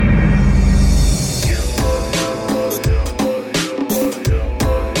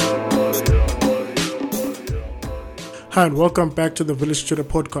Hi and welcome back to the Village Trader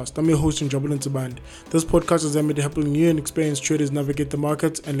Podcast. I'm your host, Njabulin Taband. This podcast is aimed at helping new and experienced traders navigate the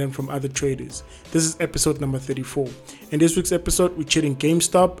markets and learn from other traders. This is episode number 34. In this week's episode, we're chatting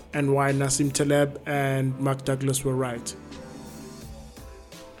GameStop and why Nassim Taleb and Mark Douglas were right.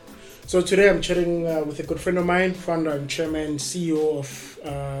 So today I'm chatting with a good friend of mine, founder and chairman, CEO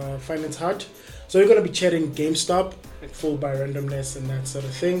of Finance Hut. So we're going to be chatting GameStop, like full by randomness and that sort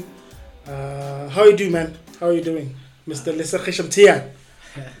of thing. How you doing, man? How are you doing? Mr. Lesakhish Mtia.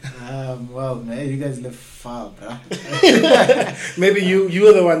 Well, man, you guys live far, bro. Maybe you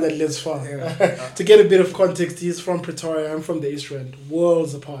are the one that lives far. Yeah. To get a bit of context, he's from Pretoria. I'm from the East Rand.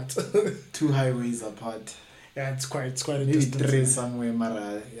 Worlds apart. 2 highways apart. Yeah, it's quite a Maybe distance. 3 somewhere,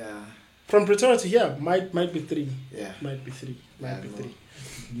 Mara. Yeah. From Pretoria to here, might be 3. Yeah. Might be 3.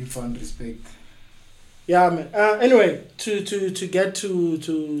 Newfound respect. Yeah, man. Anyway, to get to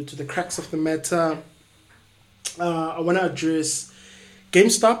the cracks of the matter, I want to address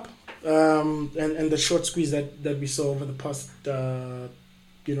GameStop and the short squeeze that we saw over the past, during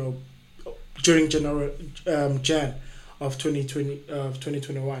Jan of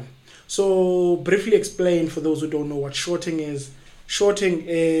 2021. So briefly explain for those who don't know what shorting is. Shorting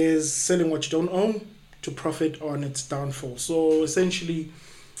is selling what you don't own to profit on its downfall. So essentially,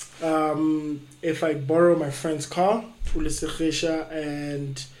 if I borrow my friend's car,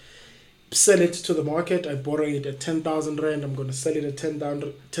 and sell it to the market, I borrow it at 10,000 Rand, I'm going to sell it at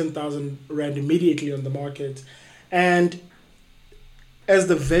 10,000 Rand immediately on the market. And as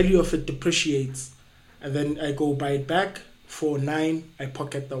the value of it depreciates, and then I go buy it back for 9, I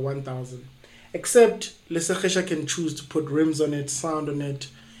pocket the 1,000. Except Lesakhisha can choose to put rims on it, sound on it,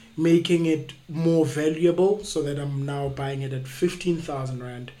 making it more valuable so that I'm now buying it at 15,000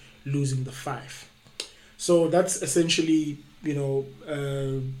 Rand, losing the 5. So that's essentially,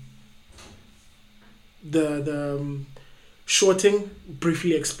 the shorting,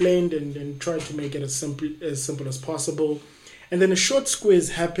 briefly explained, and try to make it as simple as possible. And then a short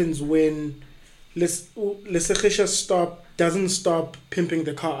squeeze happens when Lesakhisha doesn't stop pimping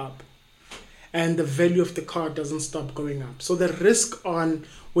the car up, and the value of the car doesn't stop going up. So the risk on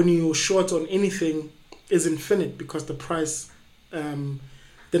when you're short on anything is infinite because the price,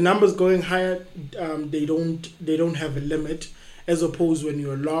 the numbers going higher, they don't have a limit, as opposed when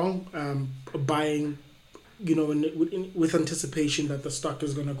you're long, buying, with anticipation that the stock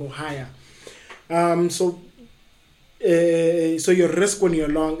is going to go higher. So your risk when you're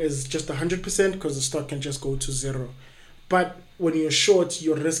long is just 100% because the stock can just go to 0. But when you're short,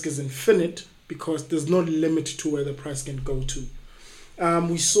 your risk is infinite because there's no limit to where the price can go to.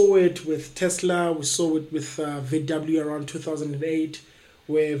 We saw it with Tesla. We saw it with VW around 2008,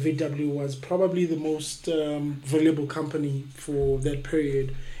 where VW was probably the most valuable company for that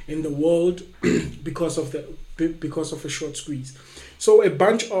period in the world because of a short squeeze. So a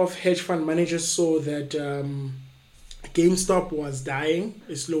bunch of hedge fund managers saw that GameStop was dying,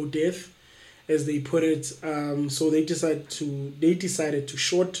 a slow death, as they put it. So they decided to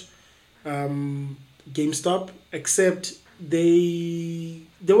short GameStop, except they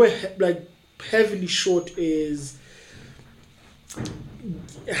were heavily short. It's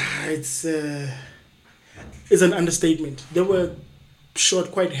an understatement. They were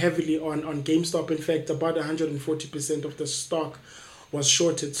short quite heavily on GameStop. In fact, about 140% of the stock was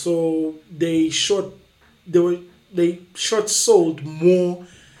shorted. So they short sold more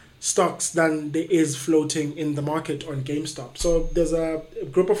stocks than there is floating in the market on GameStop. So there's a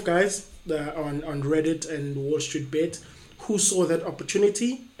group of guys on Reddit and Wall Street Bet who saw that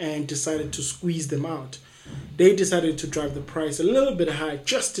opportunity and decided to squeeze them out. They decided to drive the price a little bit high,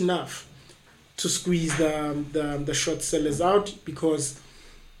 just enough to squeeze the short sellers out, because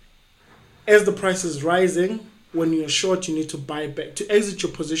as the price is rising, when you're short, you need to buy back. To exit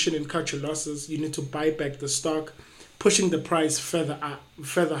your position and cut your losses, you need to buy back the stock, pushing the price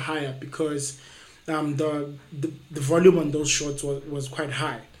further higher, because the volume on those shorts was quite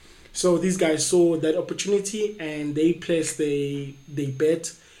high. So these guys saw that opportunity and they placed they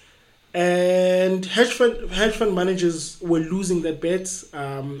bet. And hedge fund managers were losing that bet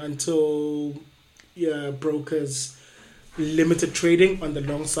until brokers limited trading on the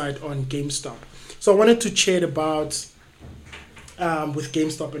long side on GameStop. So I wanted to chat about with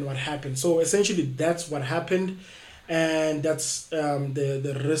GameStop and what happened. So essentially that's what happened, and that's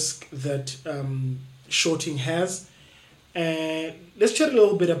the risk that shorting has. And let's chat a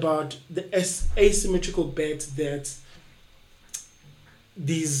little bit about the asymmetrical bet that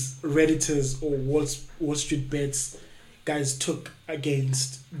these Redditors or Wall Street Bets guys took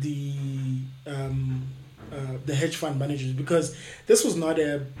against the the hedge fund managers, because this was not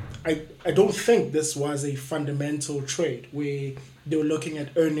I don't think this was a fundamental trade where they were looking at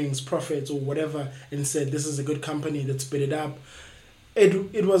earnings, profits, or whatever and said this is a good company, let's bid it up.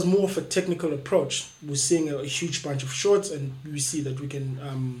 It was more of a technical approach. We're seeing a huge bunch of shorts, and we see that we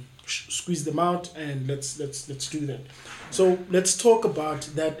can squeeze them out, and let's do that. So let's talk about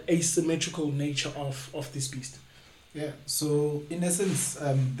that asymmetrical nature of this beast. Yeah. So in essence,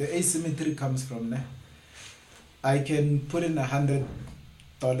 the asymmetry comes from I can put in $100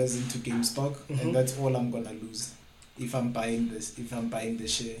 into GameStop, and that's all I'm gonna lose if I'm buying this. If I'm buying the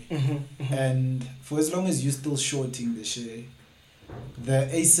share, and for as long as you're still shorting the share, the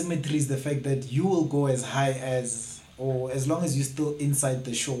asymmetry is the fact that you will go as high as, or as long as you're still inside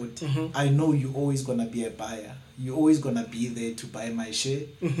the short, I know you're always gonna be a buyer. You're always gonna be there to buy my share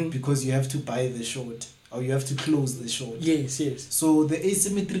because you have to buy the short or you have to close the short. Yes. So the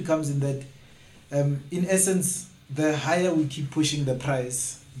asymmetry comes in that, in essence, the higher we keep pushing the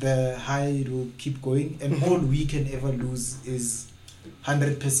price, the higher it will keep going, and all we can ever lose is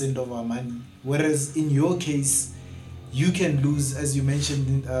 100% of our money. Whereas in your case, you can lose, as you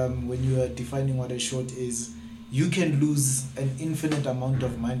mentioned when you were defining what a short is, you can lose an infinite amount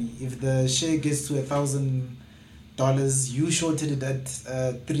of money. If the share gets to $1,000, you shorted it at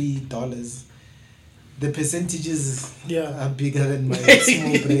 $3. The percentages are bigger than my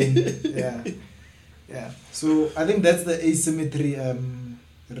small brain. Yeah. So I think that's the asymmetry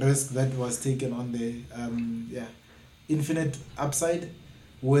risk that was taken on the infinite upside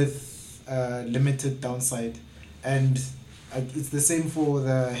with limited downside. And it's the same for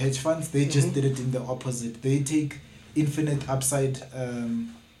the hedge funds. They just did it in the opposite. They take infinite upside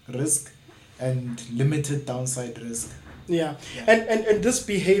risk and limited downside risk. Yeah. And this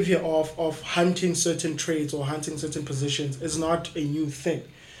behavior of hunting certain trades or hunting certain positions is not a new thing.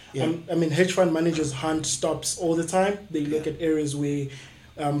 Yeah. I mean, hedge fund managers hunt stops all the time. They look at areas where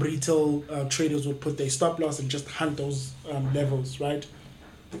retail traders would put their stop loss and just hunt those levels, right?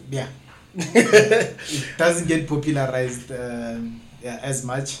 Yeah. It doesn't get popularized as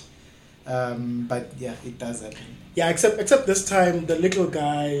much, but yeah, it does happen. Yeah, except this time the little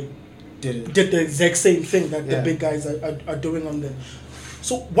guy did the exact same thing that the big guys are doing on them.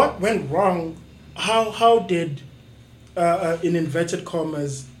 So what went wrong? How did in inverted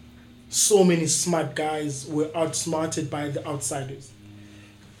commas so many smart guys were outsmarted by the outsiders?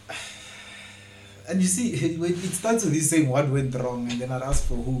 And you see, it starts with you saying what went wrong, and then I'll ask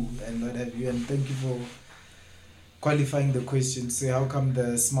for who and what have you. And thank you for qualifying the question. Say, how come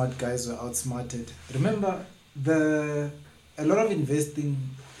the smart guys were outsmarted? Remember, a lot of investing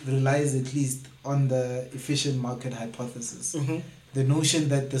relies at least on the efficient market hypothesis. The notion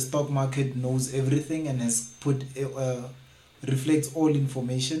that the stock market knows everything and has reflects all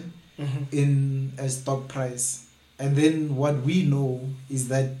information in a stock price. And then what we know is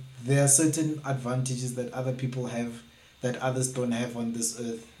that there are certain advantages that other people have that others don't have on this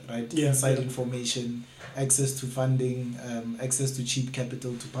earth, right? Inside information, access to funding, access to cheap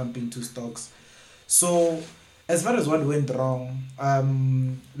capital to pump into stocks. So as far as what went wrong,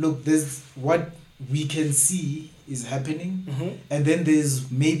 look, there's what we can see is happening, and then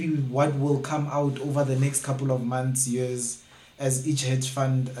there's maybe what will come out over the next couple of months, years, as each hedge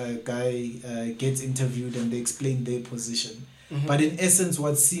fund guy gets interviewed and they explain their position. But in essence,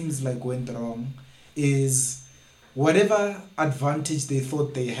 what seems like went wrong is whatever advantage they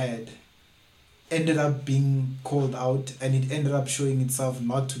thought they had ended up being called out, and it ended up showing itself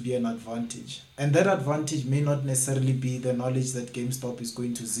not to be an advantage. And that advantage may not necessarily be the knowledge that GameStop is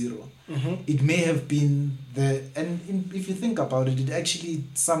going to zero. It may have been if you think about it, it actually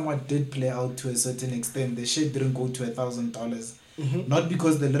somewhat did play out to a certain extent. The share didn't go to $1,000, not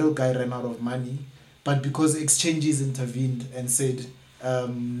because the little guy ran out of money, but because exchanges intervened and said,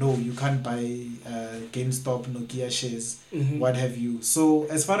 no, you can't buy GameStop, Nokia shares, what have you. So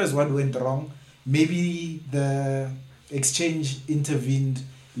as far as what went wrong, maybe the exchange intervened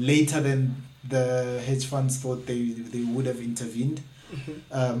later than the hedge funds thought they would have intervened.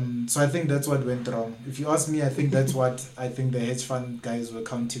 So I think that's what went wrong. If you ask me, I think that's what I think the hedge fund guys were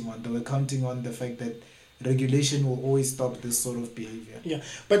counting on. They were counting on the fact that regulation will always stop this sort of behavior. Yeah,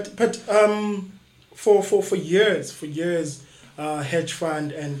 but for years, hedge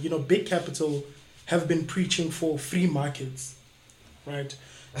fund and big capital have been preaching for free markets, right?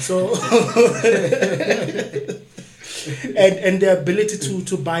 So and the ability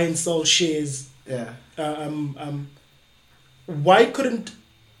to buy and sell shares. Why couldn't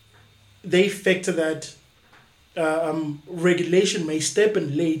they factor that regulation may step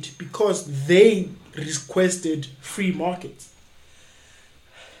in late because they requested free markets?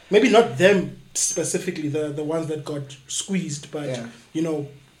 Maybe not them specifically the ones that got squeezed, but Yeah. you know,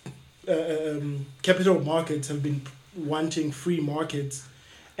 capital markets have been wanting free markets,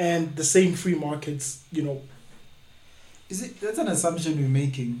 and the same free markets, you know. That's an assumption we're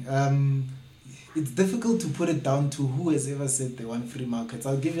making. It's difficult to put it down to who has ever said they want free markets.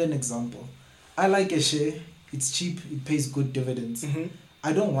 I'll give you an example. I like a share. It's cheap. It pays good dividends. Mm-hmm.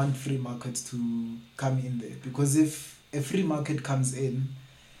 I don't want free markets to come in there, because if a free market comes in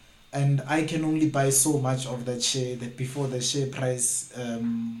and I can only buy so much of that share that before the share price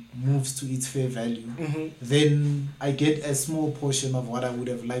moves to its fair value, Mm-hmm. then I get a small portion of what I would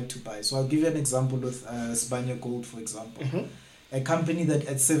have liked to buy. So I'll give you an example with Sibanye Gold, for example. Mm-hmm. A company that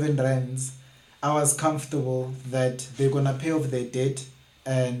at 7 rands, I was comfortable that they're going to pay off their debt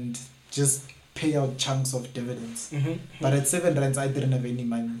and just pay out chunks of dividends. Mm-hmm. But at 7 rands, I didn't have any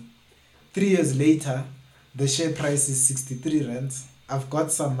money. 3 years later, the share price is 63 rands. I've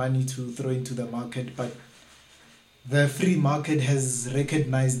got some money to throw into the market, but the free market has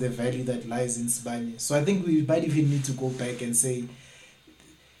recognized the value that lies in Sibanye. So I think we might even need to go back and say,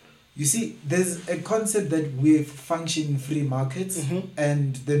 you see, there's a concept that we function in free markets, Mm-hmm.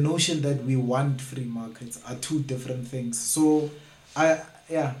 and the notion that we want free markets are two different things. So, But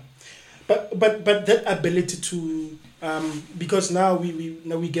that ability to because now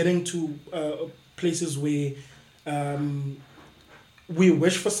we're getting to places where we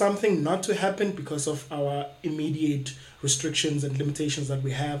wish for something not to happen because of our immediate restrictions and limitations that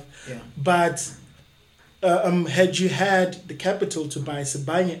we have. yeah. But had you had the capital to buy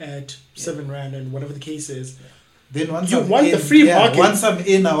Sibanye at 7 rand and whatever the case is, Then once You I'm want in, the free market. Once I'm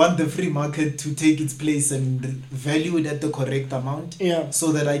in, I want the free market to take its place and value it at the correct amount, yeah,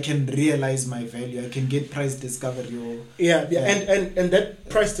 so that I can realize my value. I can get price discovery. Or yeah, Yeah. and that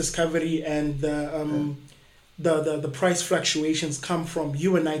price discovery and the price fluctuations come from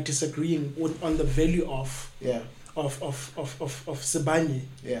you and I disagreeing on the value of yeah, Sibanye.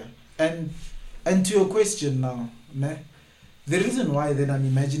 yeah. And to your question now, ne? The reason why then I'm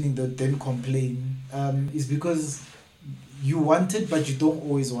imagining that then complain is because you want it, but you don't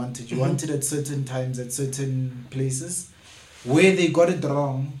always want it. You Mhm. want it at certain times, at certain places. Where they got it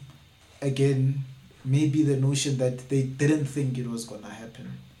wrong, again, maybe the notion that they didn't think it was going to happen.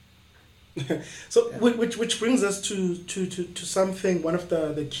 So Yeah. which brings us to something, one of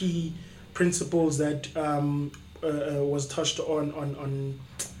the key principles that was touched on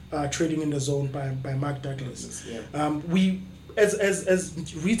trading in the zone by Mark Douglas. Yeah. We as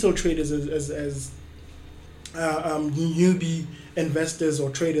retail traders, as newbie investors or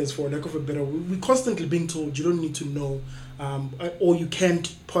traders, for lack of a better, we constantly being told you don't need to know, or you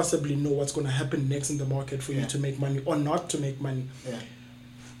can't possibly know what's going to happen next in the market for you Yeah. to make money or not to make money. Yeah.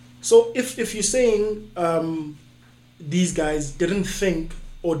 So if you're saying these guys didn't think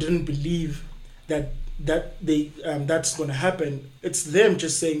or didn't believe that they that's going to happen, it's them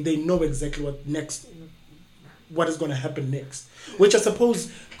just saying they know exactly what is going to happen next, which I suppose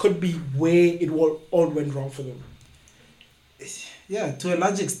could be where it all went wrong for them. Yeah, to a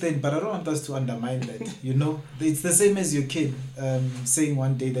large extent, but I don't want us to undermine that. You know, it's the same as your kid saying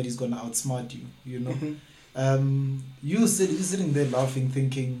one day that he's gonna outsmart you. You know, Mhm. you sitting there laughing,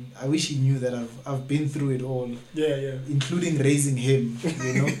 thinking, "I wish he knew that I've been through it all, Yeah. including raising him."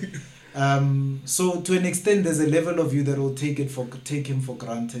 You know, so to an extent, there's a level of you that will take him for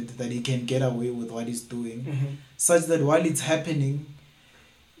granted that he can get away with what he's doing, Mhm. such that while it's happening,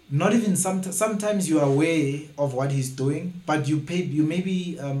 not even sometimes you are aware of what he's doing, but you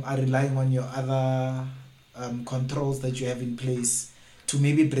maybe are relying on your other controls that you have in place to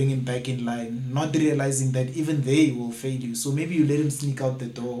maybe bring him back in line, not realizing that even they will fail you. So maybe you let him sneak out the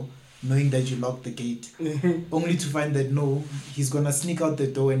door knowing that you locked the gate, Mhm. only to find that no, he's gonna sneak out the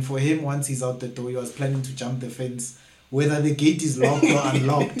door, and for him, once he's out the door, he was planning to jump the fence, whether the gate is locked or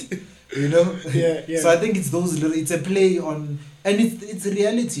unlocked. You know? Yeah. So I think it's a play on, and it's a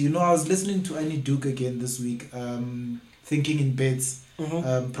reality. You know, I was listening to Annie Duke again this week, thinking in bets,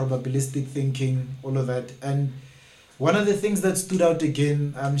 Mhm. probabilistic thinking, all of that. And one of the things that stood out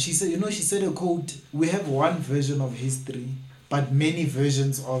again, she said a quote, "We have one version of history, but many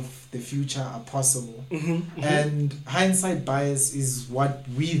versions of the future are possible." Mhm. And hindsight bias is what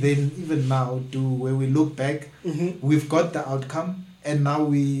we then, even now, do, where we look back, Mhm. we've got the outcome, and now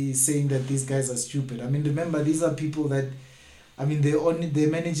we saying that these guys are stupid. I mean, remember, these are people that, I mean, they're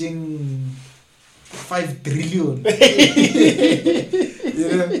managing 5 trillion.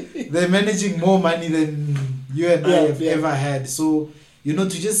 You know, they're managing more money than you and I have ever had. So, you know,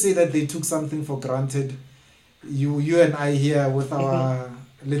 to just say that they took something for granted, you and I here with our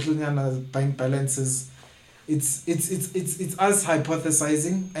little bank balances, it's us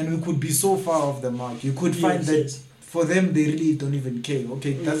hypothesizing, and we could be so far off the mark. You could find that Yes. for them they really don't even care.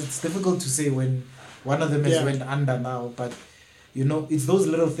 Okay, it's difficult to say when one of them has Yeah. went under now, but you know, it's those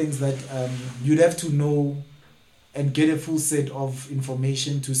little things that you'd have to know and get a full set of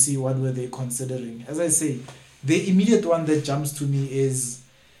information to see what were they considering. As I say, the immediate one that jumps to me is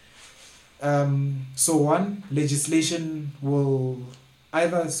so one, legislation will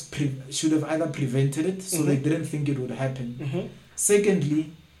either should have either prevented it, so they didn't think it would happen. Mm-hmm.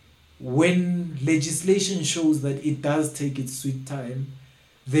 Secondly, when legislation shows that it does take its sweet time,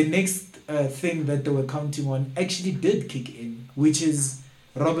 the next thing that they were counting on actually did kick in, which is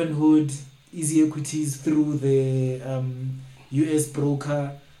Robinhood, Easy Equities through the US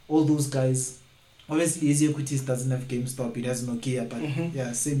broker, all those guys. Obviously, Easy Equities doesn't have GameStop, it has Nokia, but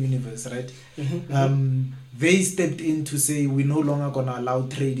yeah, same universe, right? They stepped in to say we're no longer gonna allow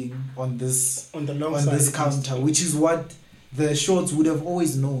trading on this On the long on side, this at counter, least. which is what the shorts would have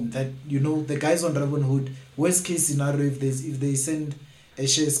always known, that you know the guys on Robinhood, worst case scenario, if they send a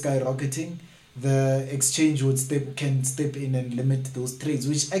share skyrocketing, the exchange can step in and limit those trades,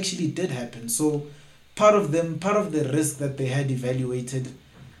 which actually did happen. So part of the risk that they had evaluated,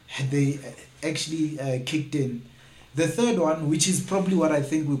 they actually kicked in. The third one, which is probably what I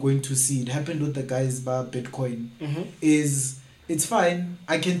think we're going to see, it happened with the guys by Bitcoin, is it's fine,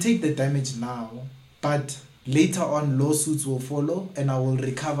 I can take the damage now, but later on lawsuits will follow and I will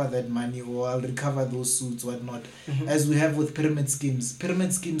recover that money, or I'll recover those suits, whatnot. As we have with pyramid schemes.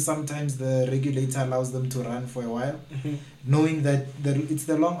 Pyramid schemes, sometimes the regulator allows them to run for a while, knowing that it's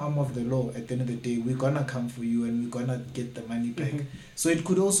the long arm of the law. At the end of the day, we're gonna come for you and we're gonna get the money back. So it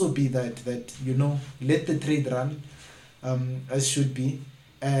could also be that you know, let the trade run as should be,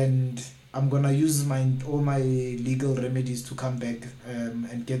 and I'm gonna use all my legal remedies to come back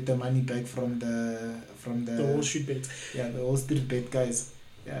and get the money back from the Wall Street bet. Yeah, the Wall Street bet guys.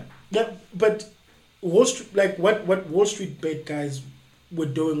 Yeah. Yeah, but Wall Street, like what Wall Street bet guys were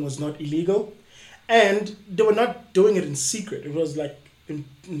doing was not illegal, and they were not doing it in secret. It was like in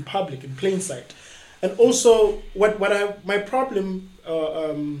public, in plain sight. And also, my problem,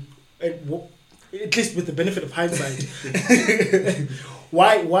 at least with the benefit of hindsight,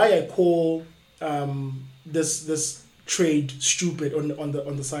 why I call this trade stupid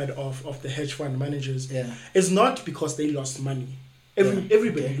on the side of the hedge fund managers, is not because they lost money.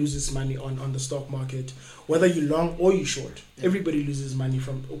 Everybody loses money on the stock market, whether you long or you short. Everybody loses money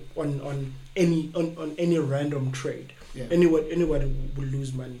on any random trade. Anybody will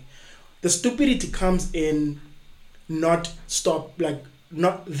lose money. The stupidity comes in not stopping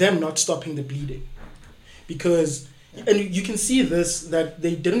the bleeding, because and you can see this, that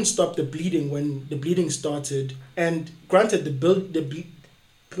they didn't stop the bleeding when the bleeding started. And granted, the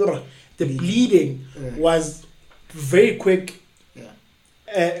bleeding was very quick,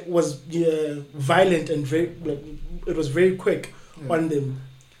 was violent, and it was very quick on them.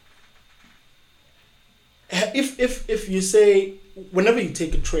 If you say, whenever you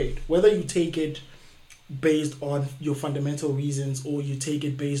take a trade, whether you take it based on your fundamental reasons or you take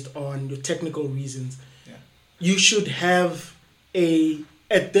it based on your technical reasons, you should have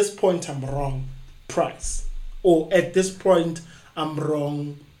at this point I'm wrong price, or at this point I'm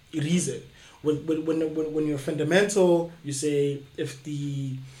wrong reason. When you're fundamental, you say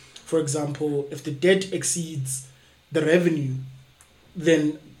for example, if the debt exceeds the revenue,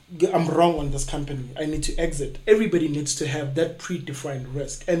 then I'm wrong on this company, I need to exit. Everybody needs to have that predefined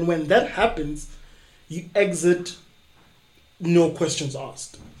risk. And when that happens, you exit, no questions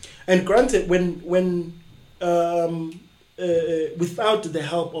asked. And granted, when without the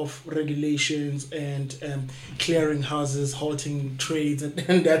help of regulations and clearing houses, halting trades,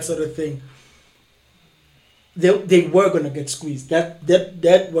 and that sort of thing, they were going to get squeezed.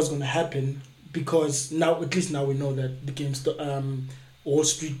 That was going to happen, because at least now we know that the Wall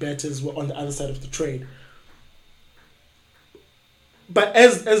Street bettors were on the other side of the trade. But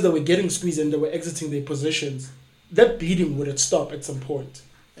as they were getting squeezed and they were exiting their positions, that bleeding would have stopped at some point.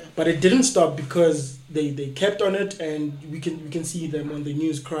 But it didn't stop, because they kept on it, and we can see them on the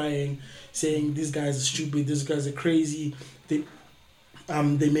news crying, saying these guys are stupid, these guys are crazy. They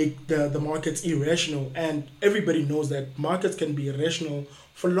make the markets irrational, and everybody knows that markets can be irrational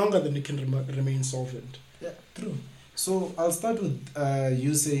for longer than they can remain solvent. Yeah, true. So I'll start with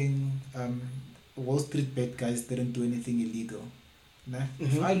you saying Wall Street bet guys didn't do anything illegal. Nah?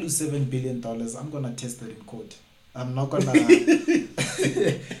 If I lose $7 billion, I'm gonna test it in court. I'm not gonna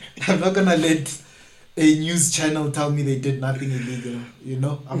let a news channel tell me they did nothing illegal. You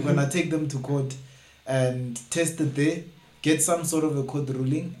know, I'm gonna take them to court and test it there, get some sort of a court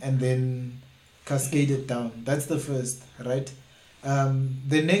ruling, and then cascaded down. That's the first, right?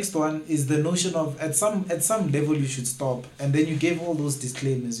 The next one is the notion of at some level you should stop, and then you gave all those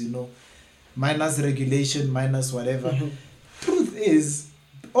disclaimers, minus regulation, minus whatever. Truth is,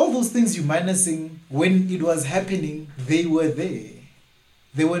 all those things you minusing, when it was happening, they were there.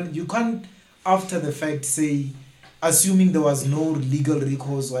 You can't after the fact say, assuming there was no legal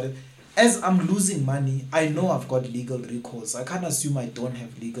recourse, whatever. As I'm losing money, I know I've got legal recourse. I can't assume I don't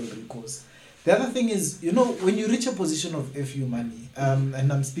have legal recourse. The other thing is, when you reach a position of FU money,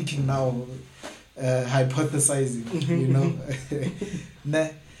 and I'm speaking now, hypothesizing, nah,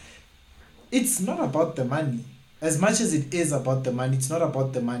 it's not about the money. As much as it is about the money, it's not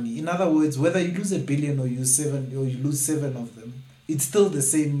about the money. In other words, whether you lose $1 billion or you lose 7 of them, it's still the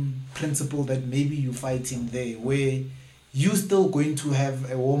same principle that maybe you're fighting there, where you're still going to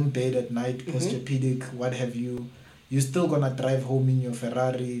have a warm bed at night, Posturepedic, what have you. You're still going to drive home in your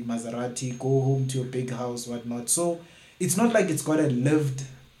Ferrari, Maserati, go home to your big house, whatnot. So it's not like it's got a lived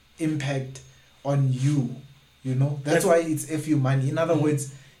impact on you, That's why it's FU money. In other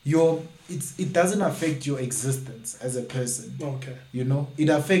words, it doesn't affect your existence as a person. Okay. It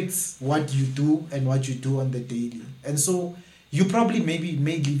affects what you do and what you do on the daily. And so you probably may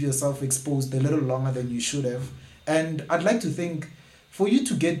leave yourself exposed a little longer than you should have. And I'd like to think for you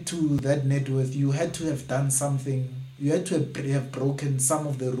to get to that net worth, you had to have done something. You had to have broken some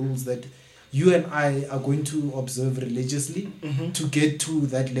of the rules that you and I are going to observe religiously to get to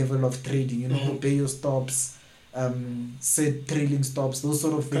that level of trading. Obey your stops, set trailing stops, those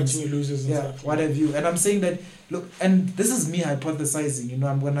sort of things. Catching losers and stuff. What have you. And I'm saying that, look, and this is me hypothesizing,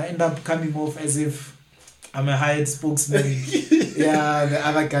 I'm going to end up coming off as if I'm a hired spokesman. The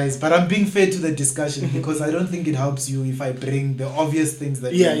other guys. But I'm being fair to the discussion because I don't think it helps you if I bring the obvious things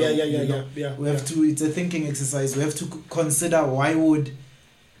that we have to, it's a thinking exercise. We have to consider why would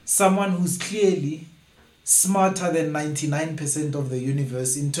someone who's clearly smarter than 99% of the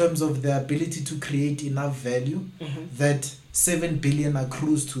universe in terms of their ability to create enough value that 7 billion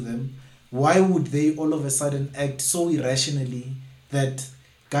accrues to them, why would they all of a sudden act so irrationally that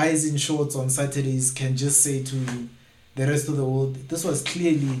guys in shorts on Saturdays can just say to the rest of the world, this was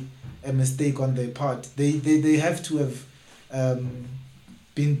clearly a mistake on their part. They have to have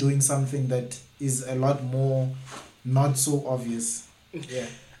been doing something that is a lot more not so obvious. Yeah.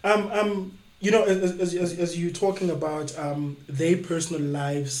 As you're talking about their personal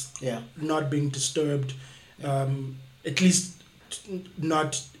lives not being disturbed, at least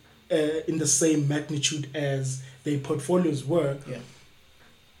not in the same magnitude as their portfolios were. Yeah.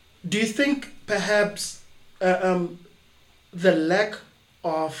 Do you think perhaps the lack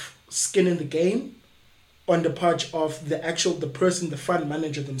of skin in the game on the part of the person, the fund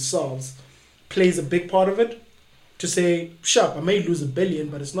manager themselves, plays a big part of it? To say, sure, I may lose $1 billion,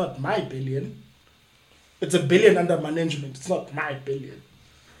 but it's not my billion. It's $1 billion under management. It's not my billion.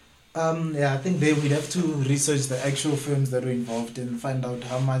 I think we'd have to research the actual firms that were involved and find out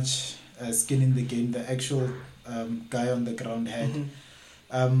how much skin in the game the actual guy on the ground had.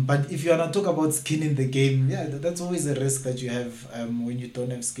 But if you want to talk about skin in the game, that's always a risk that you have when you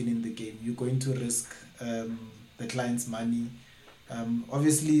don't have skin in the game. You're going to risk the client's money.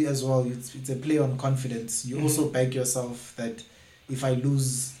 Obviously, as well, it's a play on confidence. You also back yourself that if I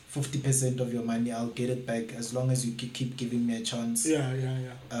lose 50% of your money, I'll get it back as long as you keep giving me a chance.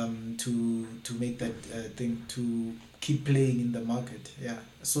 To make that thing, to keep playing in the market.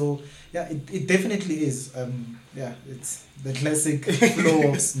 So it definitely is. It's the classic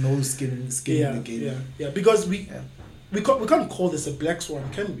flow of no skin in the game. Because we can't call this a black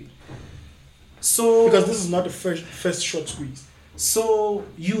swan, can we? So because this is not the first short squeeze. So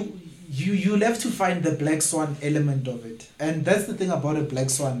you'll have to find the black swan element of it, and that's the thing about a black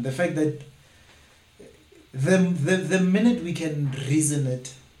swan. The fact that the minute we can reason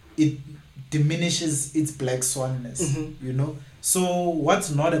it diminishes its black swanness. So what's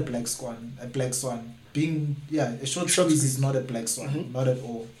not a black swan? A black swan being a short squeeze is not a black swan, not at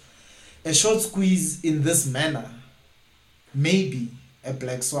all. A short squeeze in this manner may be a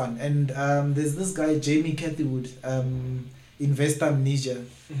black swan. And there's this guy Jamie Cathywood, Investor Amnesia.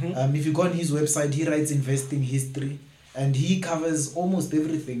 If you go on his website, he writes investing history and he covers almost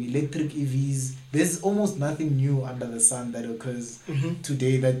everything. Electric EVs. There's almost nothing new under the sun that occurs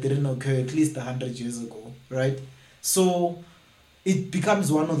today that didn't occur at least 100 years ago, right? So it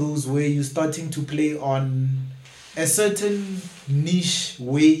becomes one of those where you're starting to play on a certain niche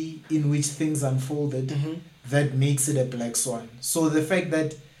way in which things unfolded that makes it a black swan. So the fact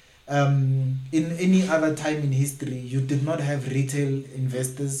that in any other time in history, you did not have retail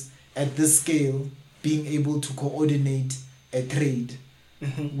investors at this scale being able to coordinate a trade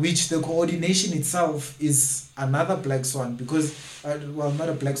which the coordination itself is another black swan, because well, not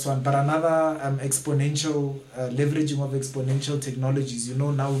a black swan, but another exponential leveraging of exponential technologies.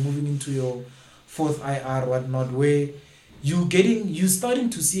 Now we're moving into your fourth IR, whatnot, where you're starting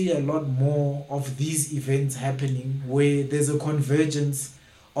to see a lot more of these events happening, where there's a convergence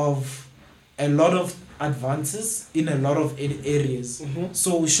of a lot of advances in a lot of areas.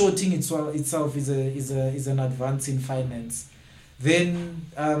 So shorting itself is an advance in finance. Then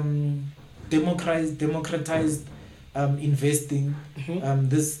democratized investing.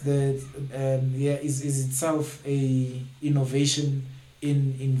 Is itself a innovation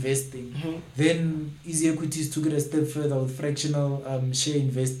in investing. Then Easy Equities took it a step further with fractional share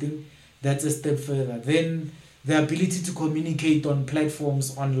investing. That's a step further. Then the ability to communicate on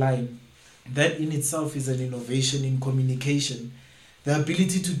platforms online. That in itself is an innovation in communication. The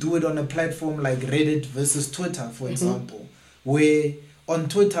ability to do it on a platform like Reddit versus Twitter, for example, where on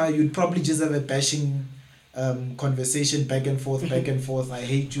Twitter you'd probably just have a bashing conversation back and forth. I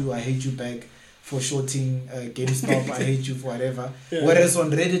hate you back for shorting GameStop. I hate you for whatever. Yeah. Whereas on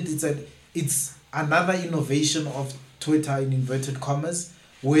Reddit it's another innovation of Twitter in inverted commas,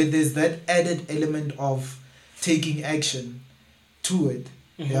 where there's that added element of taking action to it.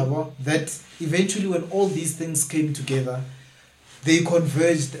 That eventually, when all these things came together, they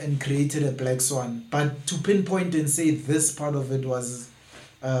converged and created a black swan. But to pinpoint and say this part of it was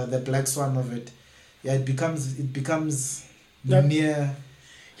the black swan of it, it becomes near.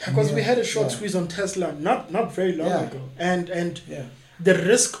 Because we had a short squeeze on Tesla not very long ago, and the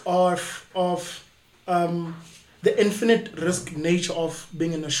risk of the infinite risk nature of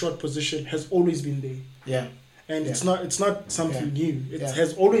being in a short position has always been there. And it's not something new. It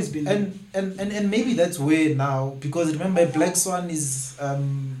has always been there. And maybe that's where now, because remember, black swan is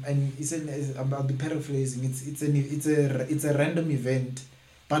and I'll be paraphrasing. It's a random event,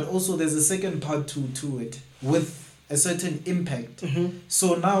 but also there's a second part to it with a certain impact.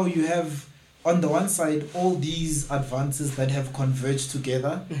 So now you have on the one side all these advances that have converged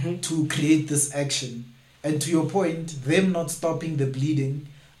together to create this action. And to your point, them not stopping the bleeding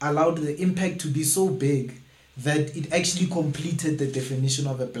allowed the impact to be so big that it actually completed the definition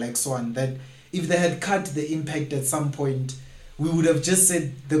of a black swan. That if they had cut the impact at some point, we would have just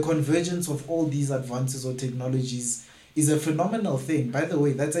said the convergence of all these advances or technologies is a phenomenal thing. By the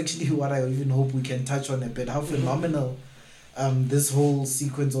way, that's actually what I even hope we can touch on a bit, how phenomenal this whole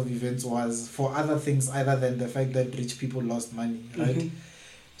sequence of events was for other things other than the fact that rich people lost money, right?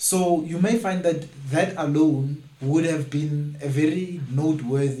 So you may find that alone would have been a very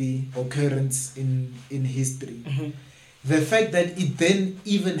noteworthy occurrence in history. The fact that it then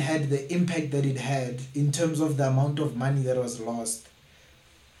even had the impact that it had in terms of the amount of money that was lost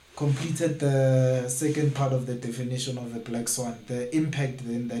completed the second part of the definition of the black swan, the impact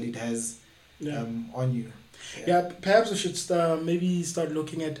then that it has on you. Perhaps we should maybe start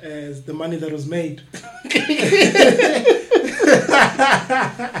looking at as the money that was made.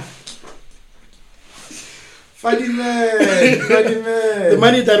 Funny man. The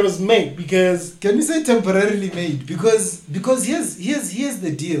money that was made, because can you say temporarily made? Because here's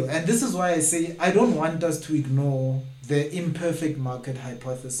the deal, and this is why I say I don't want us to ignore the imperfect market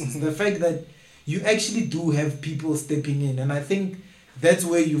hypothesis. The fact that you actually do have people stepping in, and I think that's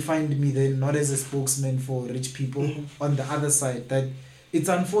where you find me then, not as a spokesman for rich people on the other side. That it's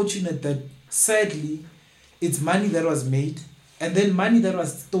unfortunate that sadly it's money that was made, and then money that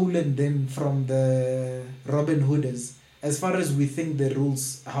was stolen then from the Robin Hooders, as far as we think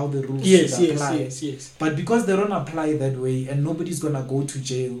how the rules should apply. Yes. But because they don't apply that way and nobody's gonna go to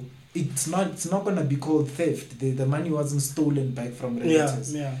jail, it's not gonna be called theft. The money wasn't stolen back from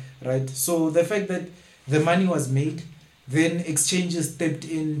relatives. Right? So the fact that the money was made, then exchanges stepped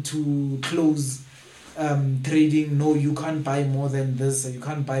in to close trading. No, you can't buy more than this, or you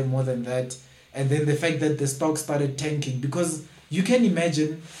can't buy more than that. And then the fact that the stock started tanking, because you can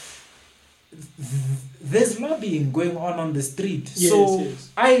imagine there's lobbying going on the street.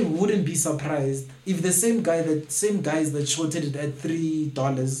 I wouldn't be surprised if the same guys that shorted it at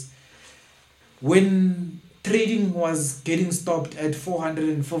 $3, when trading was getting stopped at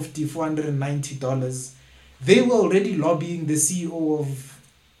 $450, $490, they were already lobbying the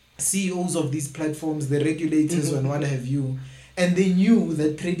CEOs of these platforms, the regulators and what have you, and they knew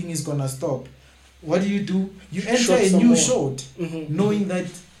that trading is gonna stop. What do? You enter a new short, knowing that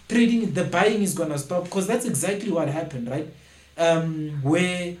trading, the buying is gonna stop, because that's exactly what happened, right?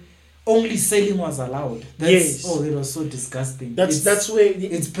 Where only selling was allowed. That was so disgusting. That's where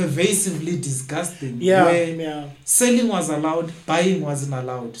it's pervasively disgusting. Where selling was allowed, buying wasn't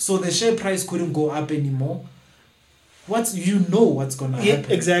allowed. So the share price couldn't go up anymore. what's gonna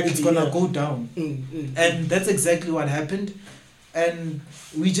happen. Exactly. It's gonna go down. And that's exactly what happened. And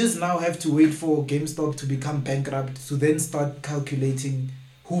we just now have to wait for GameStop to become bankrupt to then start calculating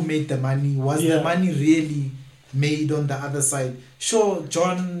who made the money. Was the money really made on the other side? Sure,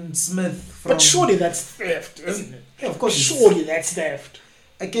 John Smith but surely that's theft, isn't it? Yeah, of course. Surely that's theft.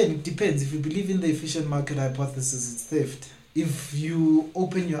 Again, it depends. If you believe in the efficient market hypothesis, it's theft. If you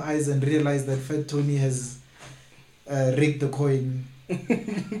open your eyes and realize that Fat Tony has rigged the coin,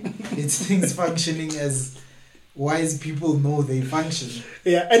 it's things functioning as wise people know they function.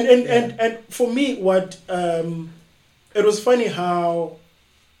 Yeah, and for me, what it was funny how,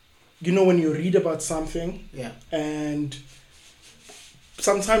 when you read about something, and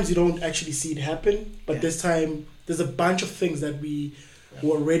sometimes you don't actually see it happen, but this time there's a bunch of things that we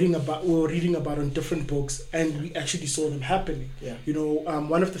were reading about on different books, and we actually saw them happening.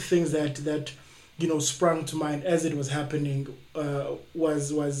 One of the things that sprung to mind as it was happening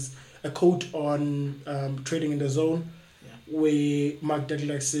was a quote on Trading in the Zone, where Mark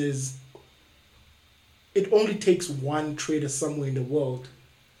Douglas says, "It only takes one trader somewhere in the world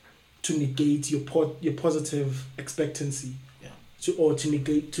to negate your positive expectancy,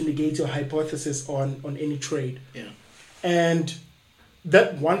 to negate your hypothesis on any trade." And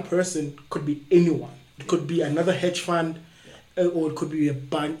that one person could be anyone. It could be another hedge fund, or it could be a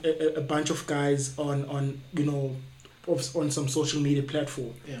bunch of guys on some social media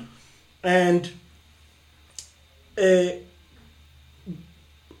platform. And there's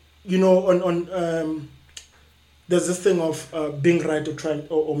this thing of being right or trying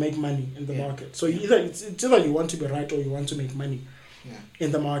or make money in the market. So it's either you want to be right or you want to make money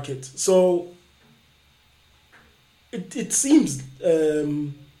in the market. So it seems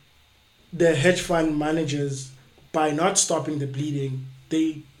the hedge fund managers, by not stopping the bleeding,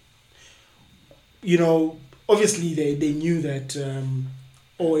 they obviously they knew that,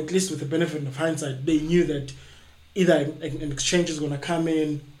 or at least with the benefit of hindsight, they knew that either an exchange is going to come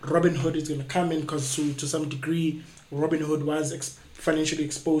in, Robinhood is going to come in, because to some degree Robinhood was financially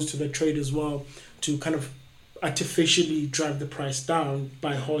exposed to the trade as well, to kind of artificially drive the price down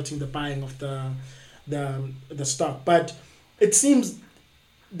by halting the buying of the stock. But it seems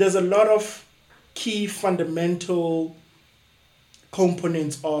there's a lot of key fundamental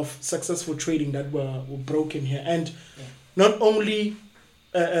components of successful trading that were broken here, and not only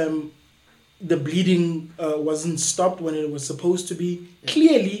the bleeding wasn't stopped when it was supposed to be.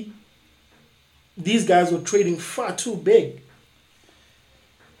 Clearly, these guys were trading far too big.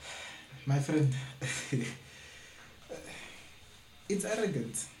 My friend, it's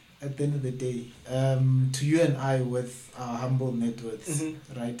arrogant at the end of the day. To you and I with our humble net worths,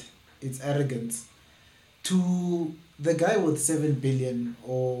 right? It's arrogance. To the guy with 7 billion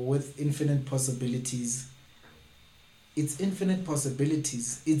or with infinite possibilities, it's infinite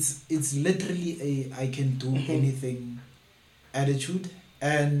possibilities. It's literally a I can do anything attitude.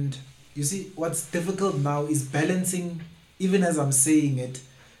 And you see, what's difficult now is balancing, even as I'm saying it,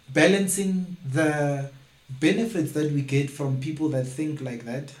 balancing the benefits that we get from people that think like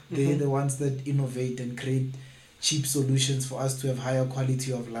that. They're the ones that innovate and create cheap solutions for us to have higher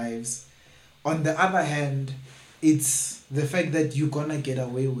quality of lives. On the other hand, it's the fact that you're gonna get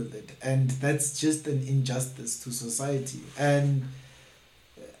away with it, and that's just an injustice to society. And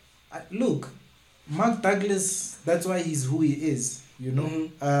look, Mark Douglas, that's why he's who he is,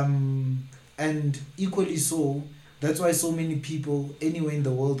 and equally so, that's why so many people anywhere in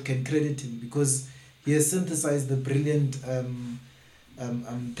the world can credit him, because he has synthesized the brilliant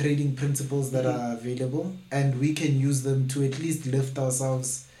trading principles that are available, and we can use them to at least lift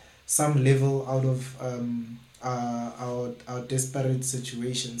ourselves some level out of our desperate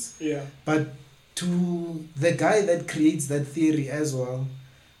situations. But to the guy that creates that theory as well,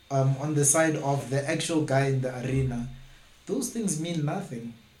 on the side of the actual guy in the arena, those things mean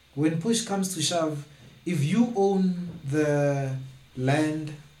nothing. When push comes to shove, if you own the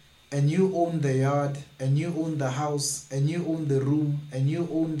land, and you own the yard, and you own the house, and you own the room, and you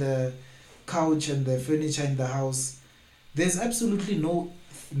own the couch and the furniture in the house, there's absolutely no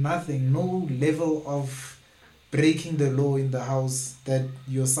level of breaking the law in the house that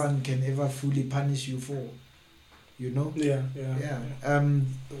your son can ever fully punish you for. The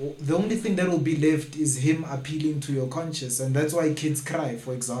only thing that will be left is him appealing to your conscience, and that's why kids cry,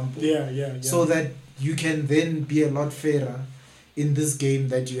 for example. So that you can then be a lot fairer in this game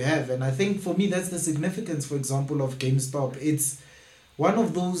that you have. And I think for me that's the significance, for example, of GameStop. It's one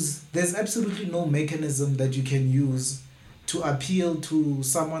of those, there's absolutely no mechanism that you can use to appeal to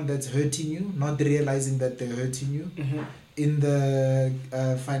someone that's hurting you, not realizing that they're hurting you. In the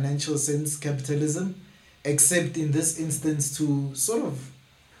financial sense, capitalism, except in this instance to sort of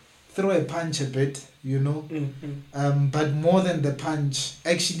throw a punch a bit, you know. But more than the punch,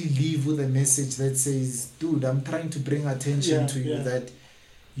 actually leave with a message that says, dude, I'm trying to bring attention to you that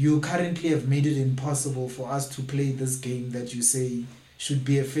you currently have made it impossible for us to play this game that you say should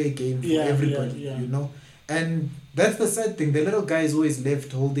be a fair game for everybody, you know. And that's the sad thing. The little guy is always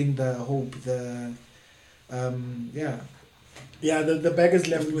left holding the hope, the the bag is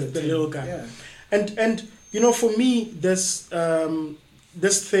left with the little guy. Yeah. And you know, for me, this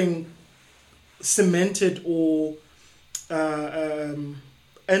thing cemented or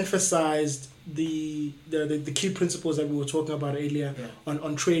emphasized the key principles that we were talking about earlier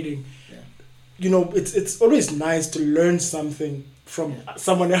on trading. Yeah. You know, it's always nice to learn something from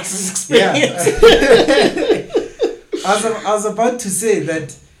someone else's experience. I was about to say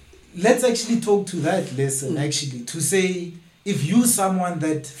that. Let's actually talk to that lesson. Actually, to say, if you someone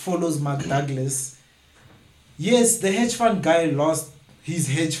that follows Mark Douglas, yes, the hedge fund guy lost his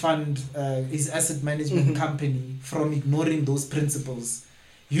hedge fund, his asset management company from ignoring those principles.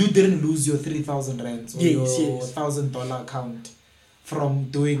 You didn't lose your 3,000 rands or your $1,000 account from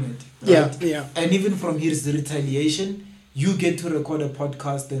doing it. Right? Yeah. And even from here's the retaliation, you get to record a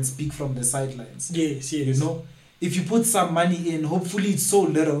podcast and speak from the sidelines. Yes. You know, if you put some money in, hopefully it's so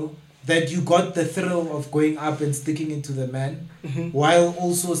little that you got the thrill of going up and sticking it to the man, while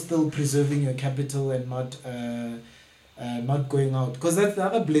also still preserving your capital and not going out. Because that's the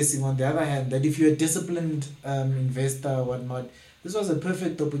other blessing on the other hand, that if you're a disciplined investor or whatnot, this was a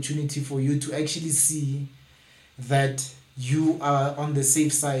perfect opportunity for you to actually see that you are on the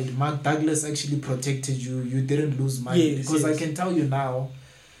safe side. Mark Douglas actually protected you. You didn't lose money. Because I can tell you now,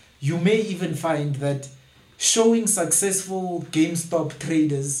 you may even find that showing successful GameStop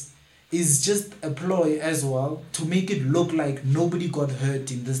traders is just a ploy as well to make it look like nobody got hurt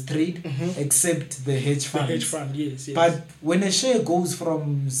in this trade except the hedge funds. The hedge fund, yes. But when a share goes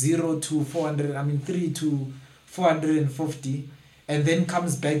from 0 to 3 to 450 and then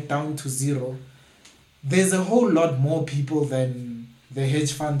comes back down to 0, there's a whole lot more people than the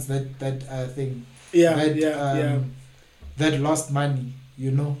hedge funds that lost money.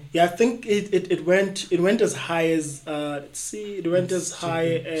 You know. Yeah, I think it went as high as it went as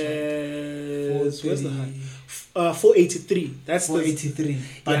high as where's the high? 483. That's 483.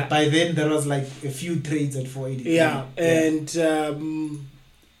 But by then there was like a few trades at 483. Yeah, and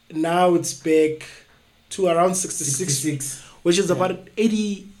now it's back to around 66, which is about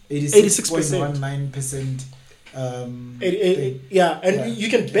 86%. 86.19%. You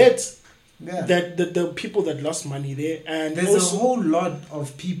can bet. That the people that lost money there, and there's also a whole lot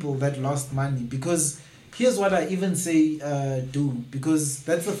of people that lost money, because here's what I even say because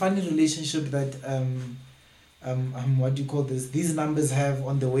that's a funny relationship that what do you call this, these numbers have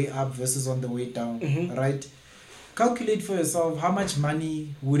on the way up versus on the way down, right? Calculate for yourself how much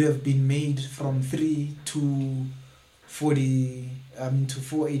money would have been made from 3 to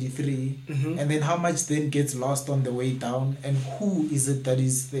 483, and then how much then gets lost on the way down, and who is it that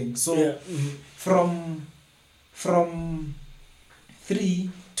is thing. So from 3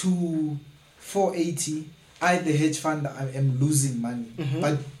 to 480, the hedge fund, I am losing money.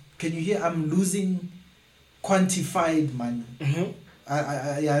 But can you hear, I'm losing quantified money.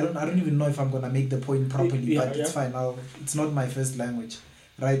 I don't even know if I'm gonna make the point properly, but it's fine. It's not my first language.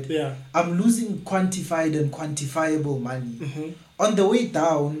 Right? Yeah. I'm losing quantified and quantifiable money. On the way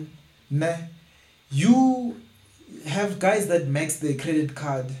down, you have guys that max their credit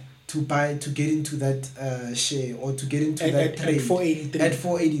card to get into that share or to get into that trade at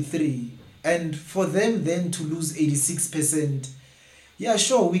 483. And for them then to lose 86%, yeah,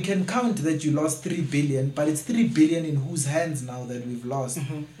 sure, we can count that you lost 3 billion, but it's 3 billion in whose hands now that we've lost,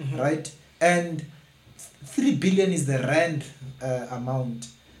 right? And 3 billion is the rand amount.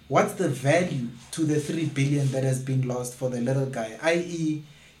 What's the value to the 3 billion that has been lost for the little guy? I.e.,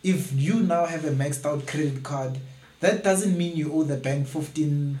 if you now have a maxed out credit card, that doesn't mean you owe the bank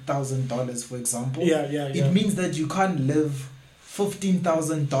 $15,000, for example. It means that you can't live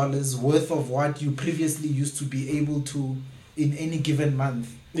 $15,000 worth of what you previously used to be able to in any given month.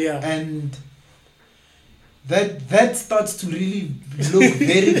 And that starts to really look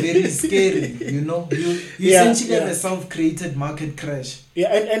very, very scary, you know. You essentially have a self-created market crash.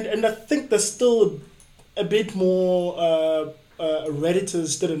 And I think there's still a bit more Redditors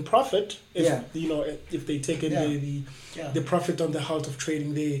still in profit if they take in the profit on the halt of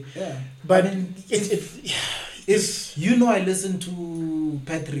trading there. But I mean, if I listened to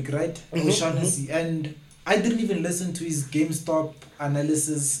Patrick, right, O'Shaughnessy, and I didn't even listen to his GameStop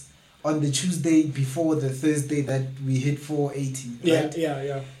analysis on the Tuesday before the Thursday that we hit 480. Right?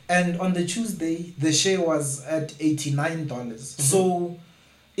 Yeah. And on the Tuesday, the share was at $89. So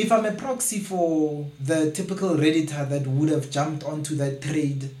if I'm a proxy for the typical Redditor that would have jumped onto that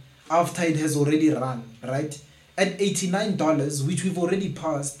trade after it has already run, right? At $89, which we've already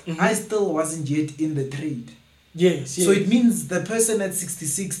passed, I still wasn't yet in the trade. Yes. So it means the person at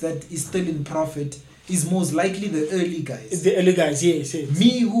 66 that is still in profit is most likely the early guys. The early guys, yes.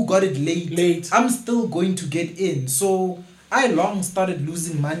 Me who got it late, I'm still going to get in. So I long started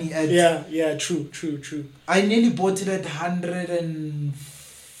losing money at... Yeah, true. I nearly bought it at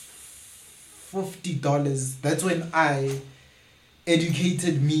 $150. That's when I,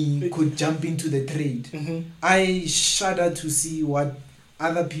 educated me, could jump into the trade. I shudder to see what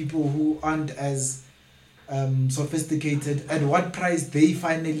other people who aren't as sophisticated, at what price they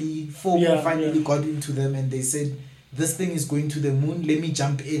finally got into them, and they said, this thing is going to the moon, let me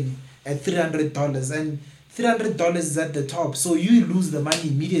jump in at $300. And $300 is at the top, so you lose the money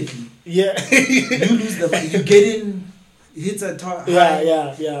immediately. Yeah. You lose the money. You get in, hits a top.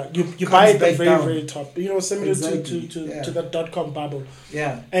 Yeah. You buy at the very, down. Very top. Similar Exactly. to that .com bubble.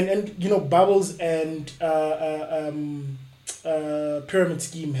 Yeah. And bubbles and pyramid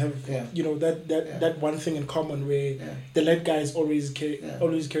scheme have that one thing in common where the late guys always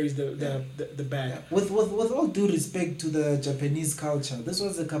carries the bag. Yeah. With all due respect to the Japanese culture, this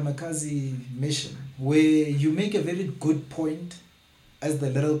was a kamikaze mission where you make a very good point as the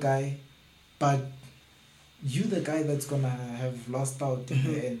little guy, but you the guy that's gonna have lost out in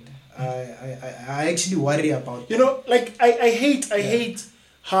the end. I actually worry about that. I hate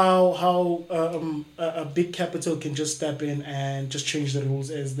how a big capital can just step in and just change the rules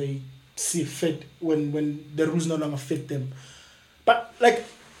as they see fit when the rules no longer fit them. But I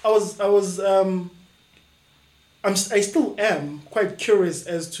still am quite curious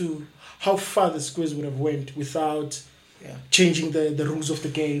as to how far the Squiz would have went without changing the rules of the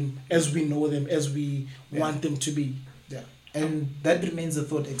game as we know them, as we want them to be. Yeah, and that remains a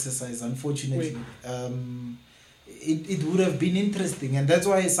thought exercise, unfortunately. It would have been interesting, and that's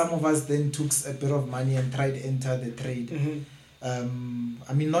why some of us then took a bit of money and tried to enter the trade.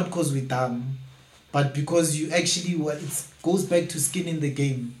 Not because we're dumb, but because you actually it goes back to skin in the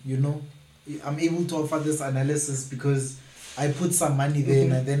game. I'm able to offer this analysis because I put some money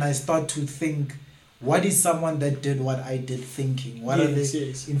there, and then I start to think, what is someone that did what I did thinking? What are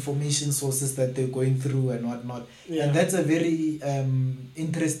the information sources that they're going through and whatnot? And that's a very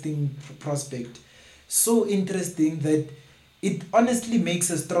interesting prospect. So interesting that it honestly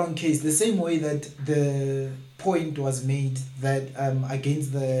makes a strong case, the same way that the point was made that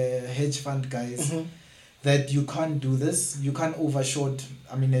against the hedge fund guys, that you can't do this, you can't overshort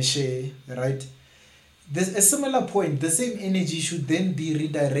a share, right? There's a similar point. The same energy should then be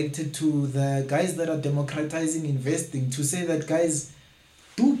redirected to the guys that are democratizing investing, to say that, guys,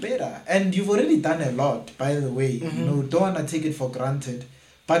 do better. And you've already done a lot, by the way. Don't want to take it for granted.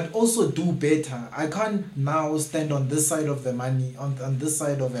 But also do better. I can't now stand on this side of the money, on this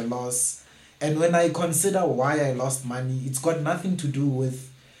side of a loss. And when I consider why I lost money, it's got nothing to do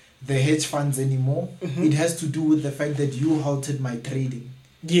with the hedge funds anymore. It has to do with the fact that you halted my trading.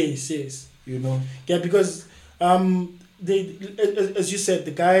 Yes. Yeah, because they, as you said,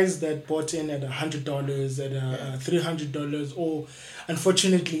 the guys that bought in at $100, at $300, or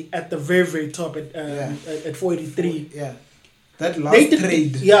unfortunately at the very, very top at 483. Yeah. That last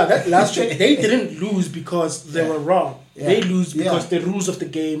trade. Yeah, that last trade. They didn't lose because they were wrong. Yeah. They lose because the rules of the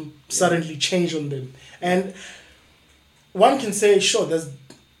game suddenly changed on them. And one can say, sure,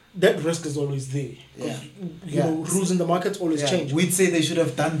 that risk is always there. Rules in the market always change. We'd say they should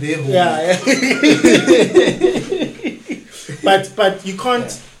have done their homework. But you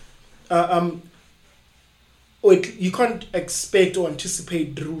can't you can't expect or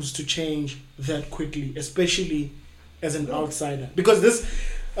anticipate the rules to change that quickly, especially as an outsider, because this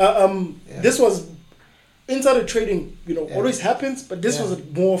was insider trading, always happens, but this was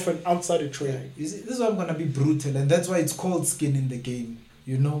more of an outsider trade. You see, this is why I'm gonna be brutal, and that's why it's called skin in the game.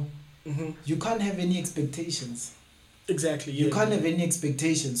 You can't have any expectations. Exactly. You can't have any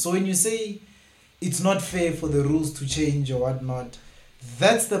expectations. So when you say it's not fair for the rules to change or whatnot,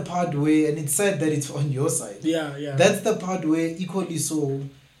 that's the part where, and it's sad that it's on your side. Yeah. That's the part where, equally so,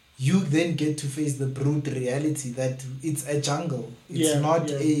 you then get to face the brute reality that it's a jungle. It's not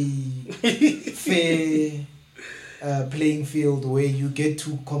a fair playing field where you get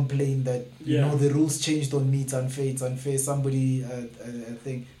to complain that the rules changed on me, it's unfair, somebody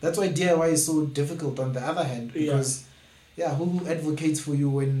thing. That's why DIY is so difficult on the other hand, because who advocates for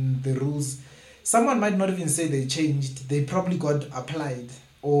you when the rules, someone might not even say they changed, they probably got applied.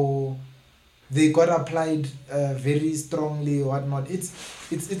 or they got applied very strongly or whatnot. It's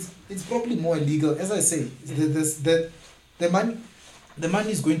probably more illegal. As I say, the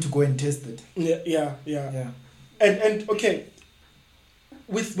money is going to go and test it. Yeah. And okay,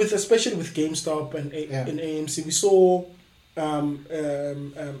 with especially with GameStop and AMC, we saw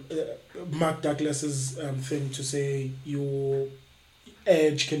Mark Douglas's thing to say your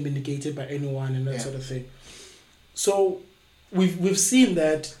edge can be negated by anyone and that sort of thing. So we've seen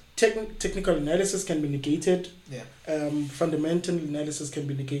that technical analysis can be negated. Fundamental analysis can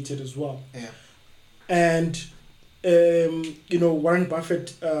be negated as well. And Warren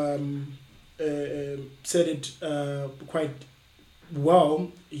Buffett said it quite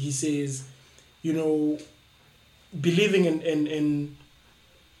well. He says, believing in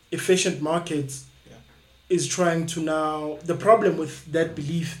efficient markets is trying to now. The problem with that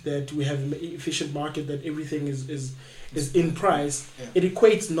belief that we have an efficient market, that everything is in price, it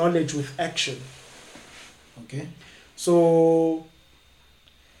equates knowledge with action. Okay. So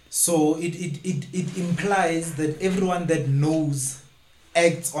it implies that everyone that knows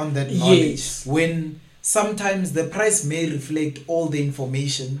acts on that knowledge. Yes. When sometimes the price may reflect all the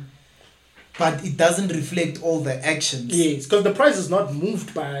information, but it doesn't reflect all the actions. Yes, because the price is not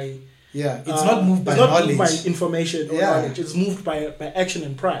moved by. It's not moved by knowledge. It's not moved by information or knowledge. It's moved by action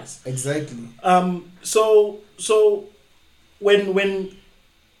and price. Exactly. So when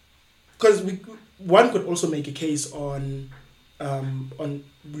because one could also make a case on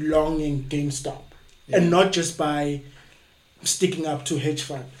longing GameStop, and not just by sticking up to hedge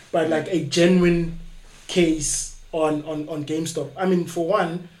fund, but like a genuine case on GameStop. I mean, for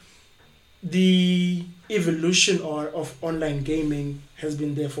one, the evolution of online gaming has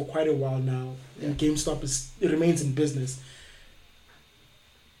been there for quite a while now, and GameStop remains in business.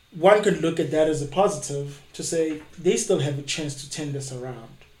 One could look at that as a positive to say they still have a chance to turn this around.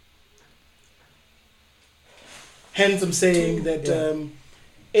 Hence, I'm saying that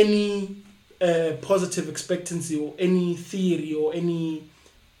any positive expectancy or any theory or any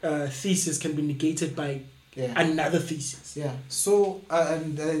thesis can be negated by another thesis. So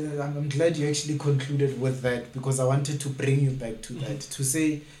I'm glad you actually concluded with that, because I wanted to bring you back to that, to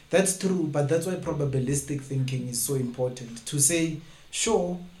say that's true, but that's why probabilistic thinking is so important. To say,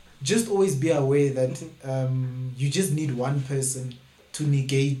 sure, just always be aware that you just need one person to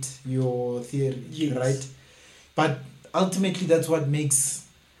negate your theory, right? But ultimately, that's what makes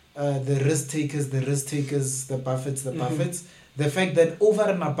the risk takers, the Buffetts, Buffetts. The fact that over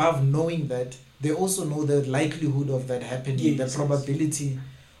and above knowing that, they also know the likelihood of that happening, the probability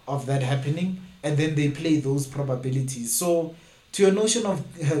of that happening, and then they play those probabilities. So, to your notion of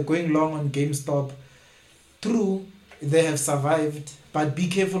going long on GameStop, true, they have survived, but be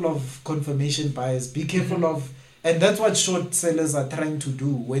careful of confirmation bias. Be careful of, and that's what short sellers are trying to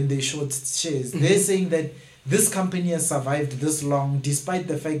do when they short shares. They're saying that this company has survived this long despite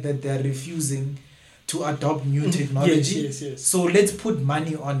the fact that they're refusing to adopt new technology. Yes. So let's put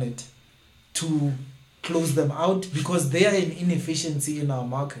money on it to close them out, because they are an inefficiency in our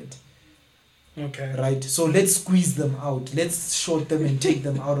market. Okay. Right? So let's squeeze them out. Let's short them and take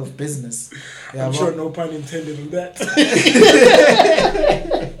them out of business. I'm sure no pun intended on that.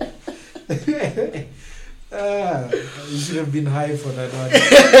 You should have been high for that one.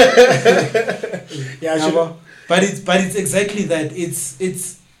 But it's exactly that.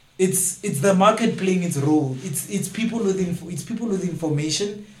 It's the market playing its role. It's people with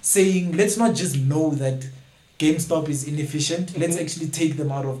information saying, let's not just know that GameStop is inefficient. Let's actually take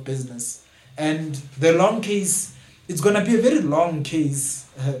them out of business. And the long case, it's gonna be a very long case.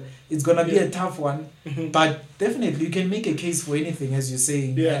 It's gonna be a tough one, but definitely you can make a case for anything, as you're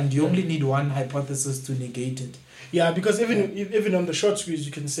saying, and you only need one hypothesis to negate it. Yeah, because even on the short squeeze,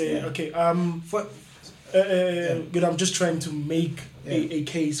 you can say, okay, good. I'm just trying to make a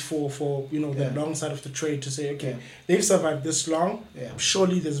case for the long side of the trade, to say, okay, they've survived this long.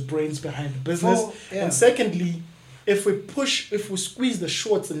 Surely there's brains behind the business. And secondly, if we squeeze the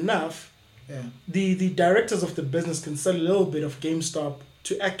shorts enough, the directors of the business can sell a little bit of GameStop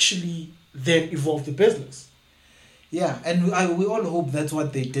to actually then evolve the business. Yeah, and we all hope that's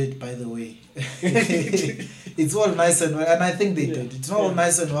what they did, by the way. It's all nice and well, and I think they did. It's all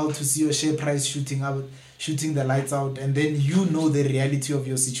nice and well to see your share price shooting the lights out, and then you know the reality of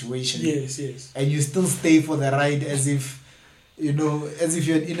your situation. Yes. And you still stay for the ride as if you're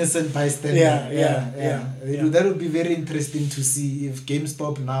an innocent bystander. That would be very interesting to see if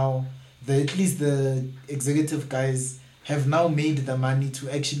GameStop now, at least the executive guys, have now made the money to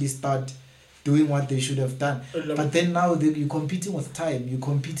actually start doing what they should have done. But then now you're competing with time. You're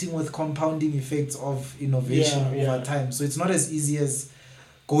competing with compounding effects of innovation over time. So it's not as easy as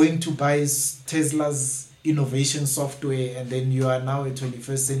going to buy Tesla's innovation software, and then you are now a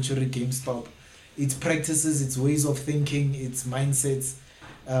 21st century GameStop. Its practices, its ways of thinking, its mindsets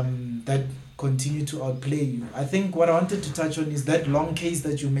that continue to outplay you. I think what I wanted to touch on is that long case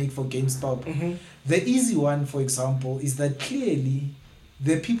that you make for GameStop. Mm-hmm. The easy one, for example, is that clearly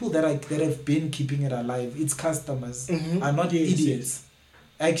the people that have been keeping it alive, its customers, are not idiots.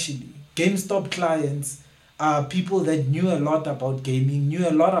 Actually, GameStop clients are people that knew a lot about gaming, knew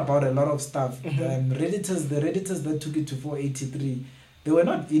a lot about a lot of stuff. The Redditors that took it to 483, they were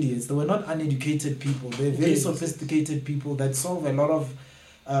not idiots. They were not uneducated people. They're very sophisticated people that solve a lot of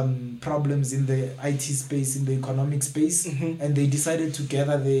problems in the IT space, in the economic space, and they decided to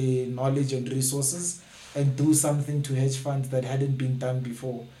gather their knowledge and resources and do something to hedge funds that hadn't been done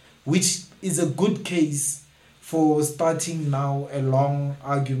before, which is a good case for starting now a long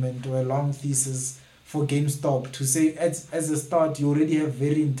argument or a long thesis for GameStop to say as a start you already have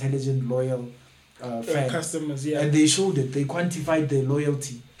very intelligent, loyal fans. Customers, and they showed it. They quantified their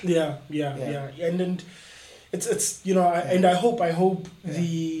loyalty. Yeah. And then it's and I hope I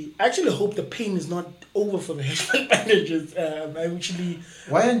actually hope the pain is not over for the hedge fund managers.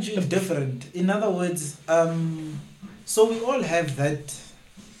 Why aren't you different? In other words, so we all have that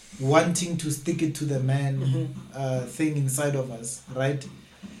wanting to stick it to the man thing inside of us, right?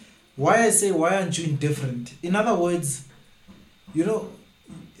 Why I say why aren't you indifferent? In other words, you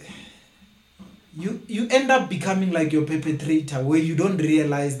end up becoming like your perpetrator, where you don't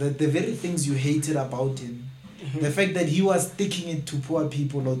realize that the very things you hated about him, the fact that he was sticking it to poor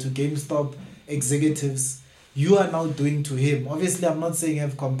people or to GameStop executives, you are now doing to him. Obviously, I'm not saying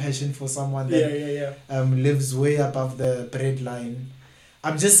have compassion for someone that lives way above the bread line.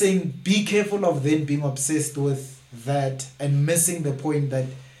 I'm just saying be careful of then being obsessed with that and missing the point that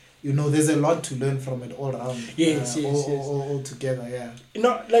there's a lot to learn from it all around. Yes. All together, yeah.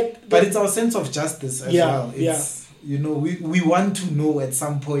 But it's our sense of justice as well. It's, we want to know at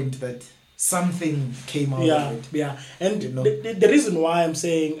some point that something came out of it. Yeah. And the reason why I'm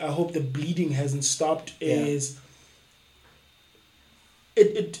saying I hope the bleeding hasn't stopped is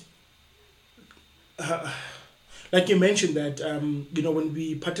it like you mentioned that when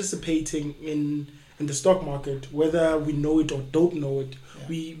we participating in the stock market, whether we know it or don't know it,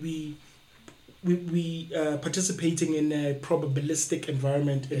 we participating in a probabilistic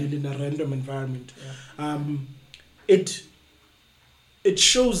environment and in a random environment. It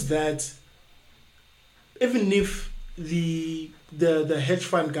shows that even if the hedge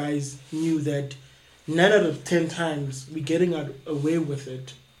fund guys knew that 9 out of 10 times we're getting away with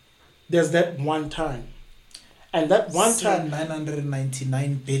it, there's that one time, and that one time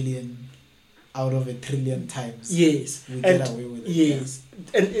 999 billion out of 1 trillion times. Yes, we get away with it. Yes,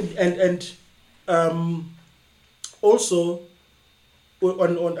 and also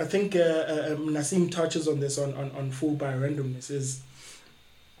on I think Nasim touches on this on Fool by Randomness is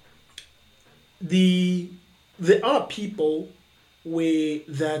there are people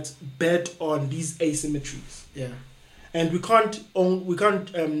that bet on these asymmetries. Yeah. And we can't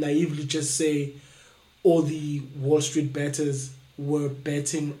naively just say all the Wall Street bettors were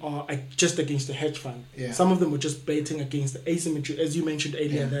betting just against the hedge fund. Yeah. Some of them were just betting against the asymmetry, as you mentioned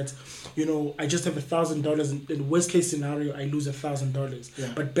earlier, that I just have $1,000. In worst case scenario, I lose $1,000.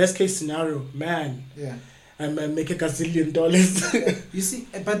 Yeah. But best case scenario, man, I make $1 gazillion. You see,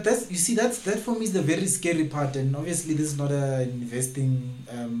 but that for me is the very scary part. And obviously, this is not an investing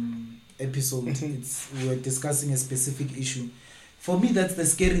episode. We're discussing a specific issue. For me, that's the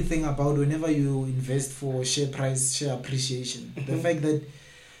scary thing about whenever you invest for share appreciation. The fact that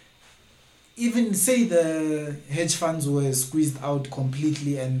even say the hedge funds were squeezed out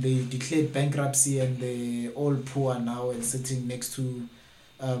completely and they declared bankruptcy and they're all poor now and sitting next to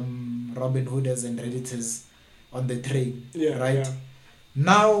Robin Hooders and Redditors on the trade, right? Yeah.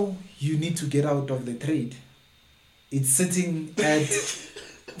 Now you need to get out of the trade. It's sitting at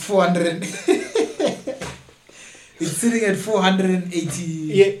 400. It's sitting at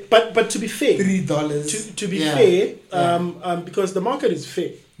 $480. Yeah, but to be fair, $3. To be fair, because the market is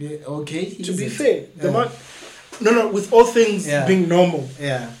fair. Yeah, okay. To be fair, the market. No, with all things being normal,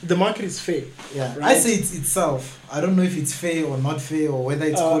 the market is fair. Yeah, right? I say it's itself. I don't know if it's fair or not fair or whether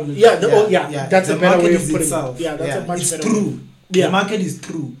it's called. That's a better way of putting itself. it. Yeah, that's a much better. It's true. Way. Yeah. The market is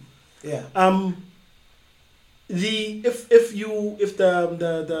true. Yeah. If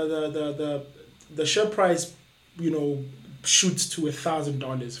the share price, shoots to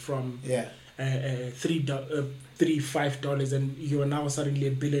 $1,000 from $5, and you are now suddenly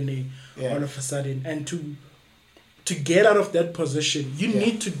a billionaire all of a sudden, and to get out of that position, you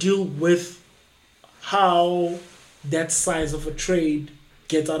need to deal with how that size of a trade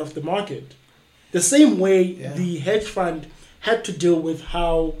gets out of the market. The same way Yeah. the hedge fund had to deal with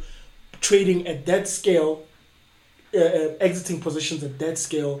how trading at that scale, exiting positions at that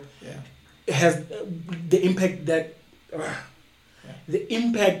scale, Yeah. has the impact that the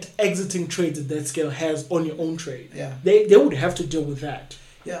impact exiting trades at that scale has on your own trade. Yeah. They would have to deal with that.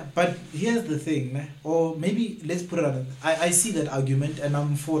 Yeah, but here's the thing, né? Or maybe let's put it on. I see that argument and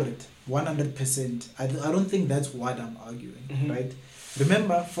I'm for it 100%. I don't think that's what I'm arguing, Mhm. right?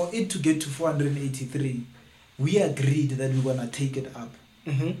 Remember, for it to get to 483, we agreed that we're gonna take it up,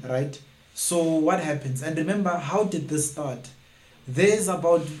 Mm-hmm. right? So what happens? And remember, how did this start? There's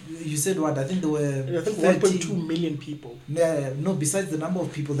about, you said what? I think there were I think 13 1.2 million people. No, besides the number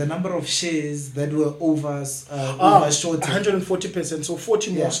of people, the number of shares that were over shorted. 140%, so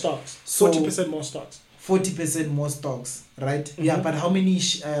 40 Yeah. more stocks. So- 40% more stocks. 40% more stocks, right? Mhm. Yeah, but how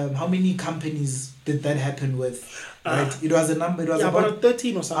many companies did that happen with? Right, it was a number. It was Yeah, about about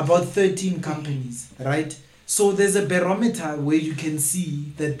 13 or something. about 13 companies, right? So there's a barometer where you can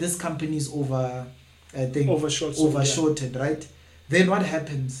see that this company is Overshot. So, overshorted, right? Then what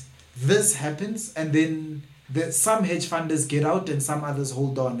happens? This happens, and then some hedge funders get out, and some others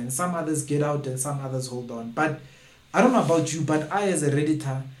hold on, and some others get out, and some others hold on. But I don't know about you, but I, as a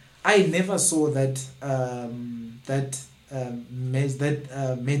Redditor, I never saw that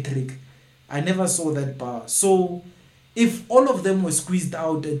metric. I never saw that bar. So if all of them were squeezed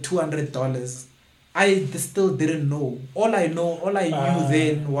out at $200, I still didn't know. All I knew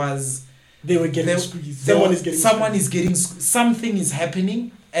then was They were getting There- squeezed. there- Someone is getting something is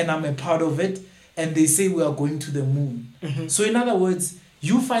happening, and I'm a part of it, and they say we are going to the moon. Mhm. So in other words,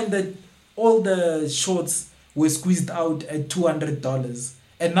 you find that all the shorts were squeezed out at $200,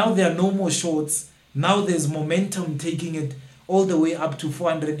 and now there are no more shorts. Now there's momentum taking it all the way up to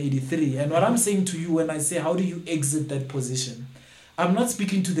 483. And what I'm saying to you when I say how do you exit that position, I'm not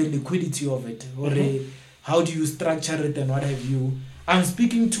speaking to the liquidity of it or how do you structure it and what have you. I'm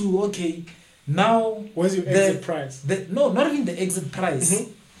speaking to, okay, now What's your exit price? no, not even the exit price. Mhm.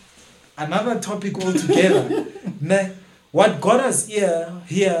 Another topic altogether. What got us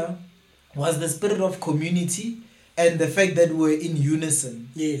here was the spirit of community and the fact that we're in unison,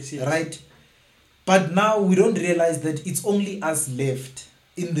 Yes. right? But now we don't realize that it's only us left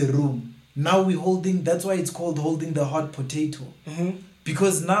in the room. Now we're holding, that's why it's called holding the hot potato. Mhm.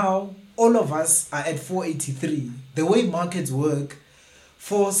 Because now all of us are at 483. The way markets work,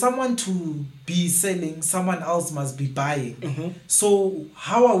 for someone to be selling, someone else must be buying. Mhm. So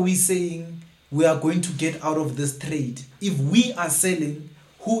how are we saying we are going to get out of this trade? If we are selling,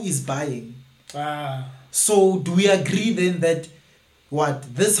 who is buying? So do we agree then that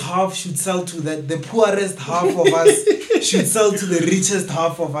this half should sell to the poorest half of us should sell to the richest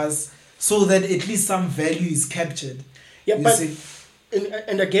half of us, so that at least some value is captured? Yeah, You but see?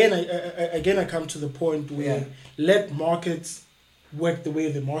 and again, I come to the point where Yeah. let markets work the way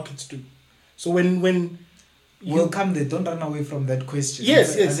the markets do. So when you, We'll come there. Don't run away from that question.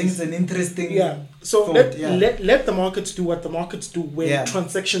 Yes, I yes, think yes. it's an interesting. yeah, so thought, let the markets do what the markets do when Yeah.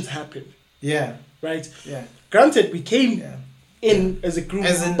 transactions happen, Yeah. right? Yeah. Granted, we came Yeah. in as a group,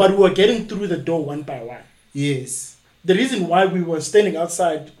 As in- but we were getting through the door one by one. Yes. The reason why we were standing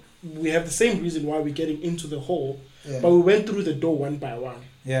outside, we have the same reason why we're getting into the hall, Yeah. but we went through the door one by one,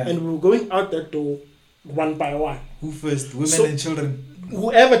 Yeah. and we were going out that door one by one. Who first? Women So- and children.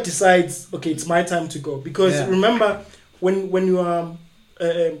 Whoever decides, okay, it's my time to go. Because Yeah. remember, when you are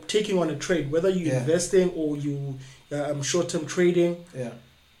taking on a trade, whether you're Yeah. investing or you short-term trading, Yeah.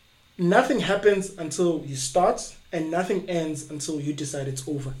 nothing happens until you start, and nothing ends until you decide it's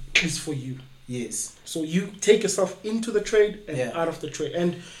over. It's for you. Yes. So you take yourself into the trade and Yeah. out of the trade.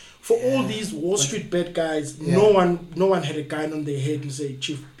 And for all Yeah. these Wall But- Street bet guys, Yeah. no one had a gun on their head and say,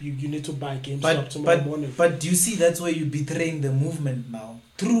 Chief, you need to buy GameStop tomorrow morning. But do you see that's where you're betraying the movement now?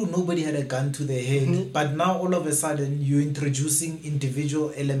 True, nobody had a gun to their head, Mhm. but now all of a sudden you're introducing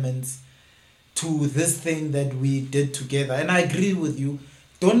individual elements to this thing that we did together. And I agree with you.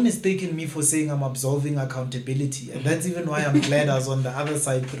 Don't mistake me for saying I'm absolving accountability. And that's even why I'm glad I was on the other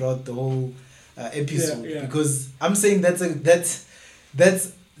side throughout the whole episode. Yeah, yeah. Because I'm saying that's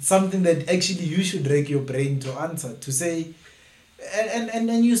something that actually you should rack your brain to answer. To say,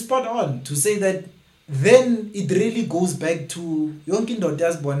 and you spot on, to say that then it really goes back to yonke indoda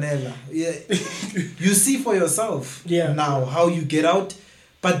iyazibonela. Yeah. You see for yourself now how you get out,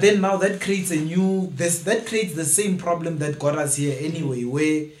 but then now that creates that creates the same problem that got us here anyway,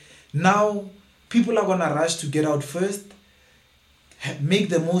 where now people are gonna rush to get out first, make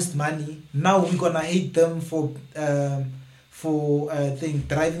the most money. Now we're gonna hate them for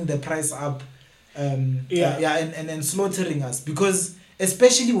driving the price up, and slaughtering us, because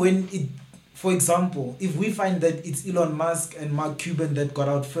especially when it, for example, if we find that it's Elon Musk and Mark Cuban that got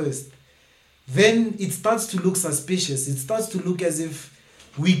out first, then it starts to look suspicious. It starts to look as if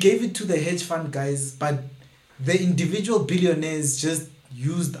we gave it to the hedge fund guys, but the individual billionaires just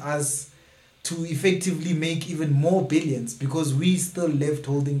used us to effectively make even more billions because we still left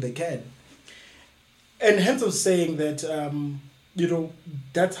holding the can. And hence I'm saying that,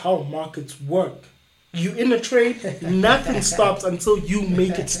 that's how markets work. You in a trade, nothing stops until you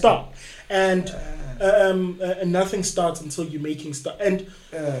make it stop. And nothing starts until you're making stop. And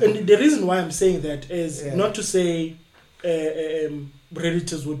the reason why I'm saying that is not to say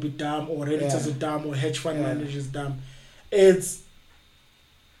Redditors would be dumb or Redditors are dumb or hedge fund managers dumb.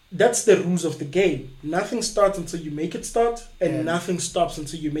 That's the rules of the game. Nothing starts until you make it start, and nothing stops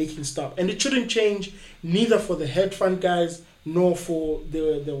until you're making stop. And it shouldn't change neither for the hedge fund guys nor for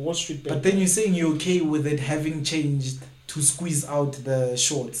the Wall Street bank. But then you're saying you're okay with it having changed to squeeze out the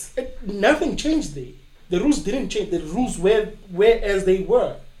shorts. Nothing changed there. The rules didn't change. The rules were as they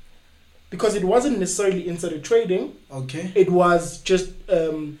were. Because it wasn't necessarily insider trading. Okay. It was just...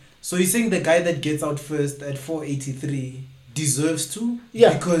 so you're saying the guy that gets out first at 483 deserves to?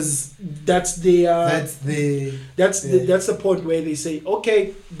 Yeah. Because that's the point where they say,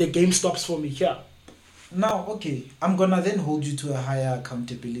 okay, the game stops for me here. Now, okay, I'm gonna then hold you to a higher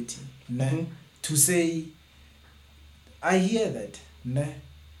accountability. Mm-hmm. To say, I hear that.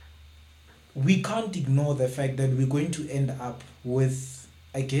 We can't ignore the fact that we're going to end up with,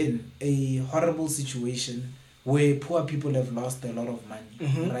 again, a horrible situation where poor people have lost a lot of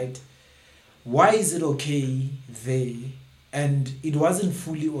money, right? Why is it okay there? And it wasn't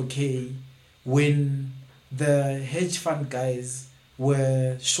fully okay when the hedge fund guys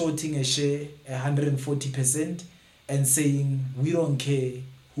were shorting a share 140% and saying, we don't care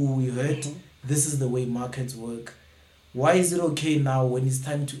who we hurt. This is the way markets work. Why is it okay now when it's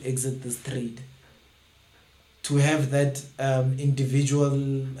time to exit this trade to have that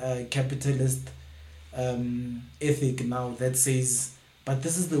individual capitalist ethic now that says, but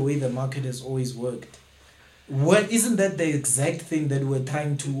this is the way the market has always worked? What isn't that the exact thing that we're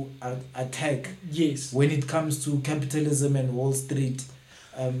trying to attack? Yes. When it comes to capitalism and Wall Street,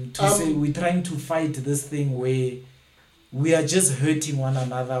 say we're trying to fight this thing where we are just hurting one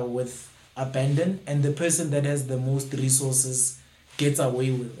another with abandon, and the person that has the most resources gets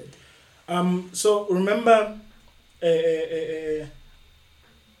away with it. So remember,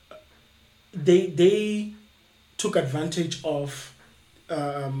 they took advantage of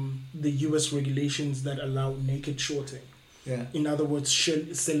the US regulations that allow naked shorting. Yeah. In other words,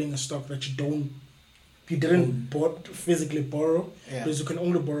 selling a stock that you didn't physically borrow, because you can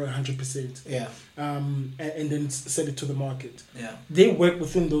only borrow 100%. Yeah. And then sell it to the market. Yeah. They work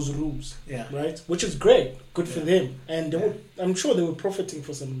within those rules. Yeah. Right, which is great, good for them, and I'm sure they were profiting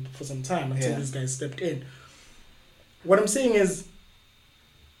for some time until these guys stepped in. What I'm saying is,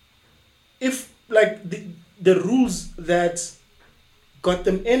 if like the rules that got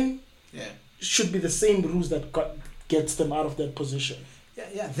them in should be the same rules that gets them out of that position.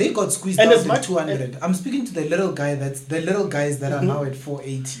 Yeah, they got squeezed out at 200. I'm speaking to the little guys that are now at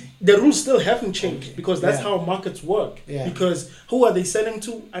 480. The rules still haven't changed because that's how markets work. Yeah. Because who are they selling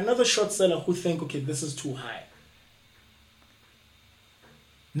to? Another short seller who think, okay, this is too high.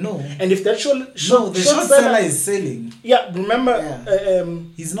 No. And if that short short seller is selling. Yeah, remember.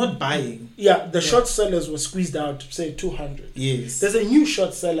 He's not buying. Yeah, the short sellers were squeezed out, say 200. Yes. There's a new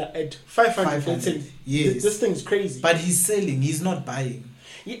short seller at 500. Yes. This thing's crazy. But he's selling. He's not buying.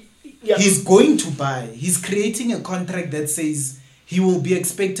 Yeah. He's going to buy. He's creating a contract that says he will be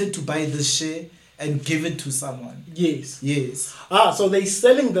expected to buy the share and give it to someone. Yes. Yes. So they're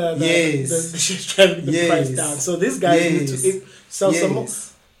selling the trying the price down. So these guys need to sell some more.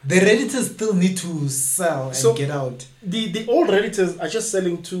 The Redditors still need to sell and get out. The old Redditors are just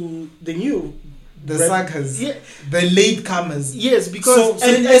selling to the new. The suckers. Yeah. The late comers. Yes, because... So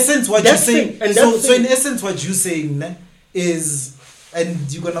in essence what you're saying... So in essence what you're saying is...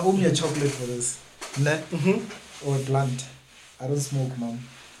 And you're going to owe me a chocolate for this. Or blunt. I don't smoke, mom.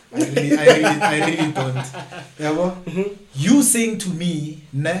 I really don't. You saying to me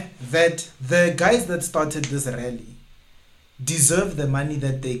that the guys that started this rally deserve the money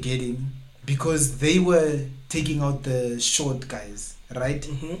that they're getting because they were taking out the short guys, right?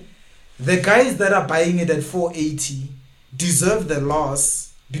 The guys that are buying it at 480 deserve the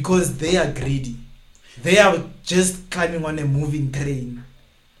loss because they are greedy. They are just climbing on a moving train.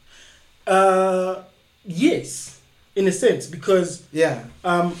 Yes, in a sense, because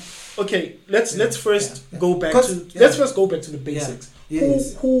okay, let's first go back to let's first go back to the basics.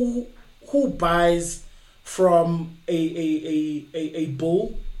 Yes. Who buys from a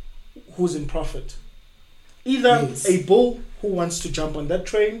bull who's in profit. Either Yes. a bull who wants to jump on that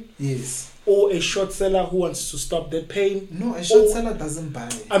train, Yes. or a short seller who wants to stop that pain. No, a short Or- seller doesn't buy.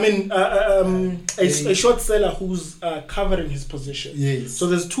 I mean, a short seller who's covering his position. Yes. So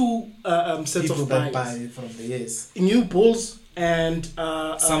there's two sets people of that buyers. buy from the yes. New bulls and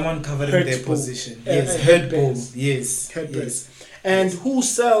Someone covering herd their bull. position. Uh, Yes. herd Herd bull. bears. Yes. Herd Yes. bears. And Yes. who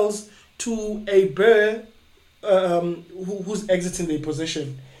sells to a bear who's exiting their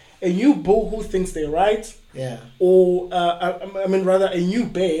position. A new bull who thinks they're right, Yeah. or I mean rather a new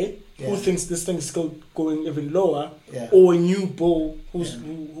bear who Yeah. thinks this thing is still going even lower, Yeah. or a new bull who's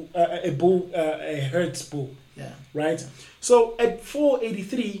Yeah. a herds bull, Yeah. right? So at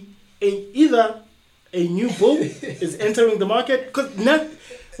 483, either a new bull is entering the market, because not.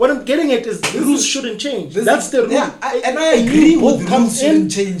 What I'm getting at is the rules shouldn't change. That's the rule. Yeah, and I A new agree bull with comes rules in,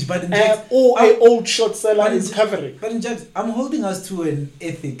 shouldn't change, but in Jack, or a old short seller but is in- covering. but in Jack, I'm holding us to an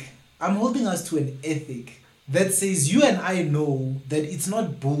ethic. I'm holding us to an ethic that says you and I know that it's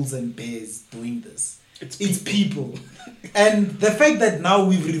not bulls and bears doing this. It's people. And the fact that now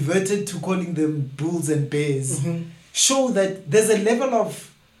we've reverted to calling them bulls and bears show that there's a level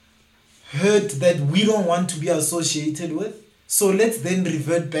of hurt that we don't want to be associated with. So let's then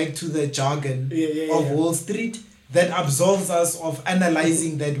revert back to the jargon of Wall Street that absolves us of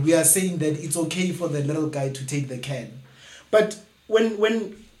analyzing that we are saying that it's okay for the little guy to take the can. But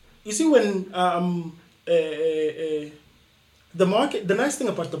when you see when the market, the nice thing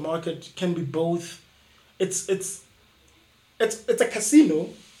about the market can be both. It's a casino,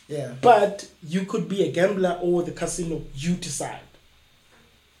 Yeah. but you could be a gambler or the casino. You decide.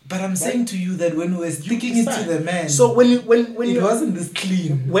 But I'm saying to you that when we're sticking it to decide. the man, So when it you wasn't this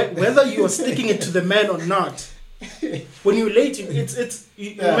clean. whether you are sticking it to the man or not, when you late,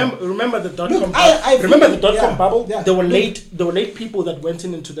 Yeah. remember the dot Look, com. I feel Remember the it, dot com yeah, bubble. yeah. There were Look. late people that went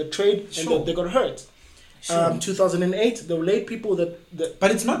into the trade Sure. and they got hurt. Sure. 2008, there were late people that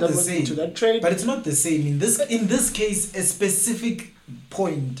But it's not that the went same. into that trade. But it's not the same. In this case, a specific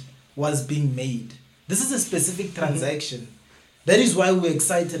point was being made. This is a specific transaction. That is why we're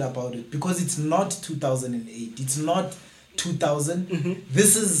excited about it, because it's not 2008. It's not 2000.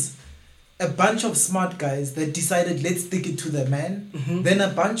 This is a bunch of smart guys that decided, let's stick it to the man. Then a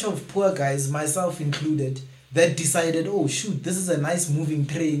bunch of poor guys, myself included, that decided, oh shoot, this is a nice moving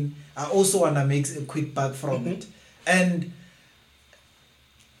train. I also want to make a quick buck from it. And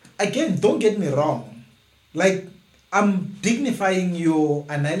again, don't get me wrong. Like, I'm dignifying your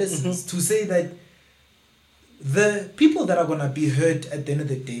analysis to say that the people that are going to be hurt at the end of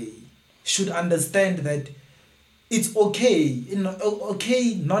the day should understand that it's okay,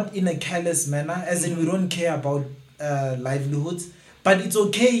 okay, not in a careless manner, as in we don't care about livelihoods, but it's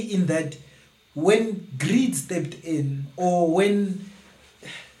okay in that when greed stepped in, or when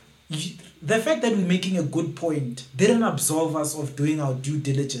the fact that we're making a good point didn't absolve us of doing our due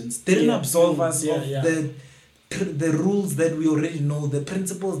diligence, didn't absolve us of the rules that we already know, the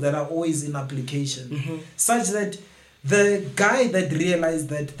principles that are always in application, such that the guy that realized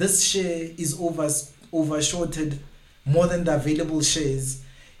that this share is overshorted more than the available shares,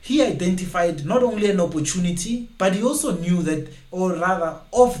 he identified not only an opportunity, but he also knew that, or rather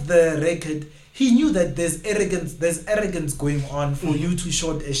off the record, he knew that there's arrogance going on for you to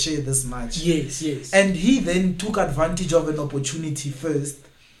short a share this much. Yes. And he then took advantage of an opportunity first,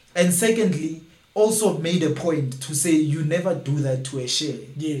 and secondly, also made a point to say you never do that to a share.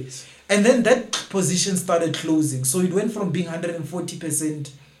 Yes. And then that position started closing. So it went from being 140%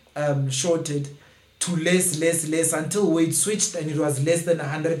 shorted to less until where it switched and it was less than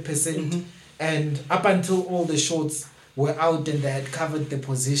 100%. And up until all the shorts were out and they had covered the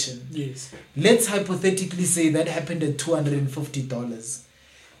position. Yes. Let's hypothetically say that happened at $250.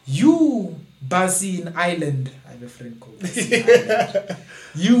 You, Basi in Ireland, I have a friend called Basi in Ireland.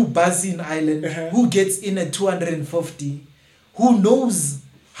 You, Basi in Ireland, who gets in at 250, who knows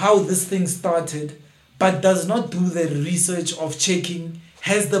how this thing started, but does not do the research of checking,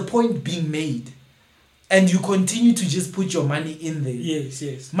 has the point being made, and you continue to just put your money in there.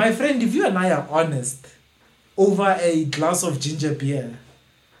 Yes. My friend, if you and I are honest, over a glass of ginger beer,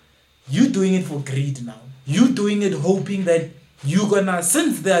 you doing it for greed now. You doing it hoping that you're gonna,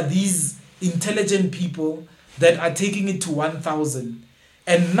 since there are these intelligent people that are taking it to 1,000,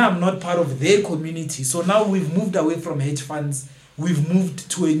 and now I'm not part of their community. So now we've moved away from hedge funds. We've moved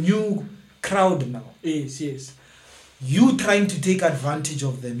to a new crowd now. Yes. You trying to take advantage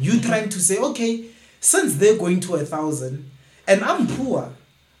of them. You trying to say, okay, since they're going to 1,000 and I'm poor,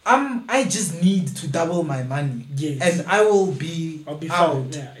 I just need to double my money. Yes. And I'll be out.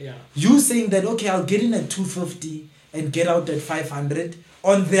 Fine. Yeah. You saying that, okay, I'll get in at 250 and get out at 500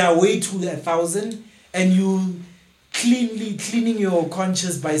 on their way to 1,000, and you cleaning your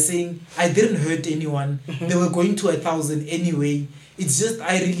conscience by saying, I didn't hurt anyone. They were going to 1,000 anyway. It's just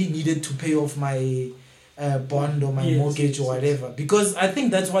I really needed to pay off my bond or my mortgage or whatever. Because I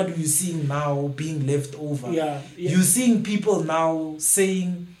think that's what you're seeing now being left over. Yeah. You're seeing people now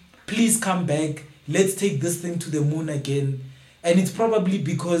saying, please come back. Let's take this thing to the moon again. And it's probably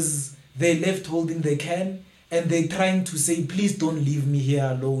because they're left holding the can and they're trying to say, please don't leave me here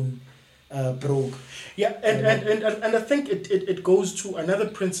alone, broke. Yeah, and I think it goes to another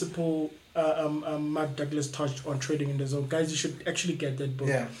principle Mark Douglas touched on, Trading in the Zone. Guys, you should actually get that book.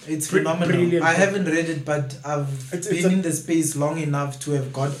 Yeah, it's phenomenal. Brilliant I book. haven't read it, but I've been in the space long enough to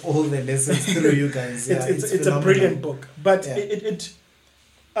have got all the lessons through you guys. Yeah, it's a brilliant book. But yeah.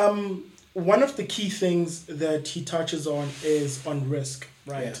 One of the key things that he touches on is on risk,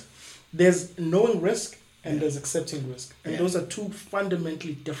 right? Yeah. There's knowing risk and Yeah. there's accepting risk. And Yeah. those are two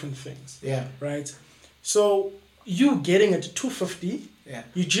fundamentally different things. Yeah. Right? So you getting at 250, Yeah.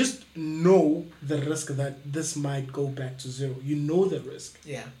 you just know the risk that this might go back to zero. You know the risk.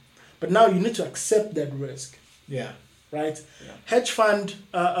 Yeah. But now you need to accept that risk, Yeah. right? Yeah. Hedge fund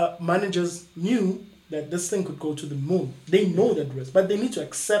managers knew that this thing could go to the moon. They know that risk, but they need to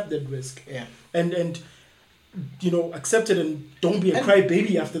accept that risk. Yeah. And accept it and don't be a And-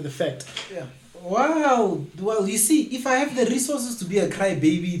 crybaby after the fact. Yeah. Wow. Well, you see, if I have the resources to be a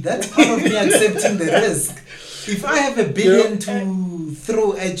crybaby, that's part of me accepting the risk. If I have $1 billion to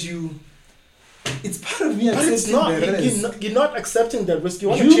throw at you, it's part of me But accepting it's not. the risk. You're not accepting that risk. You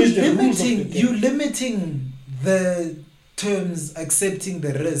want to change the rules of the game. You're limiting the terms accepting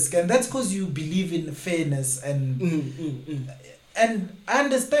the risk, and that's because you believe in fairness and I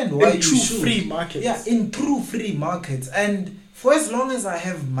understand why in you true should. free markets. Yeah, in true free markets, and for as long as I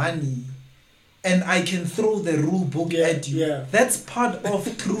have money and I can throw the rule book at you, yeah. that's part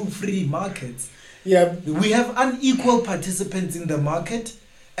of true free markets. Yeah. We have unequal participants in the market,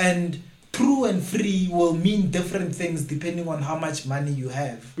 and true and free will mean different things depending on how much money you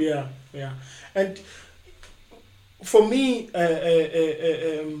have. Yeah. And for me,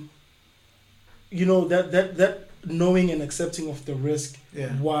 that knowing and accepting of the risk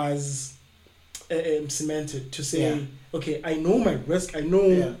was cemented to say, okay, I know my risk. I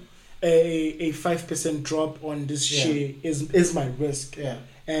know a 5% drop on this share is my risk,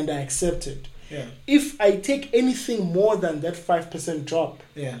 and I accept it. Yeah. If I take anything more than that 5% drop,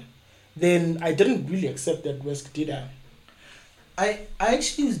 then I didn't really accept that risk, did I? I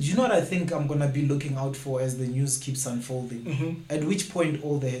actually, do you know what I think I'm gonna be looking out for as the news keeps unfolding? Mm-hmm. At which point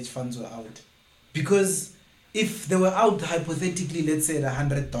all the hedge funds were out, because if they were out hypothetically, let's say at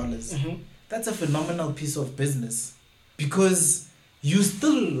 $100, that's a phenomenal piece of business, because you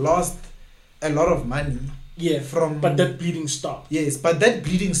still lost a lot of money. Yeah, but that bleeding stopped. Yes, but that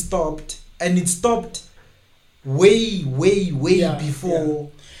bleeding stopped, and it stopped way before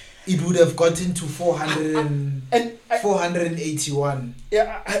it would have gotten to 481.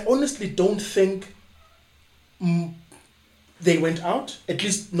 Yeah, I honestly don't think they went out, at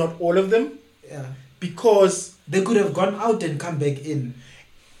least not all of them. Yeah. Because they could have gone out and come back in.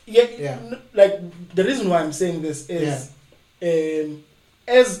 Yeah. Like, the reason why I'm saying this is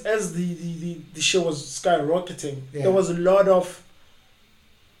as the show was skyrocketing, there was a lot of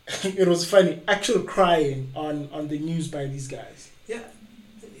it was funny, actual crying on the news by these guys. Yeah.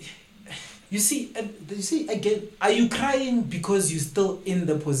 You see again, are you crying because you're still in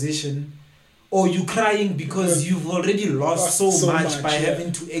the position, or you crying because you've already lost so much by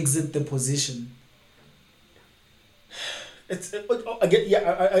having to exit the position? It's again,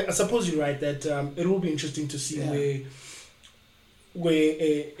 I suppose you're right that it will be interesting to see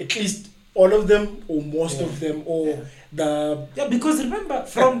where at least all of them or most of them or because remember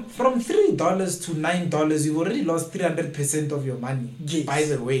from $3 to $9 you've already lost 300% of your money. Yes. By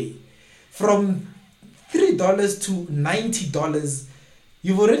the way, from $3 to $90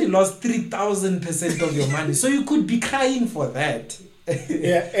 you've already lost 3,000% of your money. So you could be crying for that.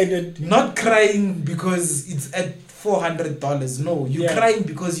 and not crying because it's at $400. No, you're crying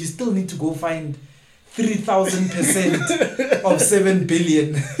because you still need to go find 3,000% of 7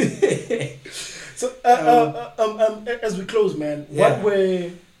 billion. So as we close, man, what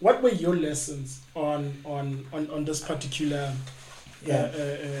were your lessons on this particular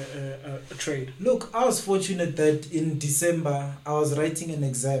trade? Look, I was fortunate that in December I was writing an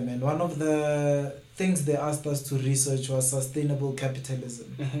exam, and one of the things they asked us to research was sustainable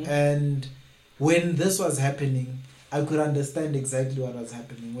capitalism. And when this was happening, I could understand exactly what was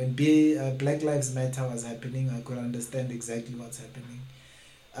happening. When Black Lives Matter was happening, I could understand exactly what's happening.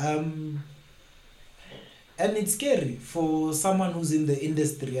 And it's scary for someone who's in the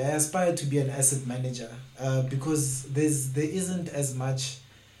industry. I aspire to be an asset manager because there isn't as much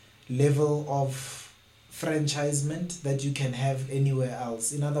level of franchisement that you can have anywhere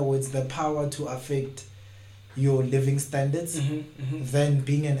else. In other words, the power to affect your living standards than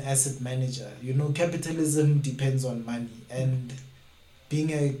being an asset manager. You know, capitalism depends on money, and being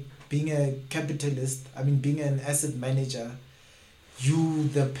a capitalist, being an asset manager, you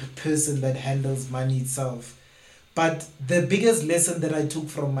the person that handles money itself. But the biggest lesson that I took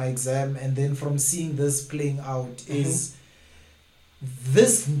from my exam and then from seeing this playing out is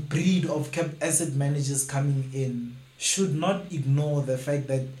this breed of asset managers coming in should not ignore the fact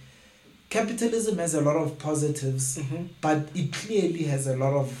that capitalism has a lot of positives, but it clearly has a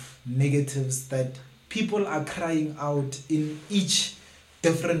lot of negatives that people are crying out in each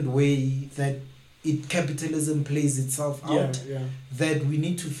different way that capitalism plays itself out, that we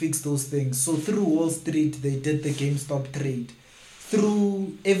need to fix those things. So through Wall Street, they did the GameStop trade.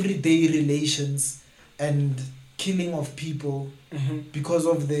 Through everyday relations and killing of people because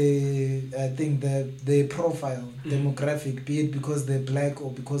of the profile, demographic, be it because they're black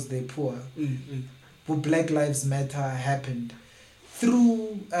or because they're poor. Black Lives Matter happened.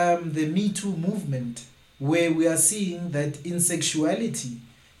 Through the Me Too movement, where we are seeing that in sexuality,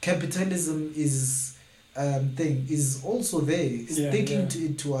 capitalism is also there, sticking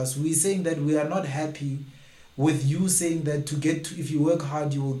to us. We're saying that we are not happy with you saying that if you work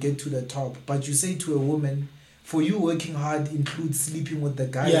hard, you will get to the top. But you say to a woman, for you, working hard includes sleeping with the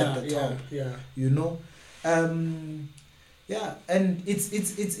guy at the top. You know, and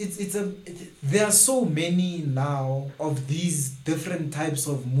there are so many now of these different types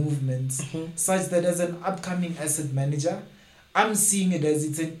of movements, such that as an upcoming asset manager, I'm seeing it as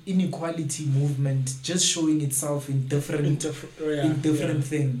it's an inequality movement, just showing itself in different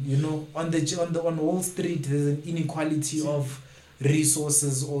thing. You know, on Wall Street, there's an inequality of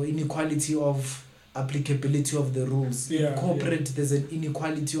resources or inequality of applicability of the rules. In corporate, there's an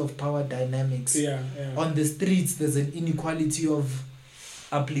inequality of power dynamics. On the streets, there's an inequality of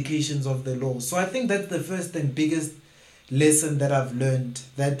applications of the law. So I think that's the first and biggest lesson that I've learned,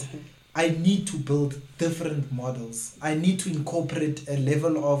 that I need to build different models. I need to incorporate a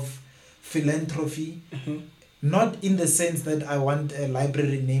level of philanthropy, not in the sense that I want a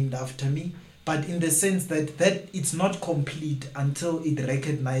library named after me, but in the sense that it's not complete until it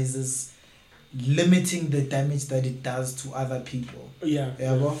recognizes limiting the damage that it does to other people.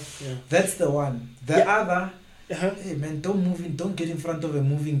 That's the one. The other, hey man, don't get in front of a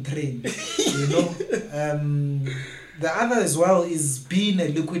moving train. You know. The other as well is being in a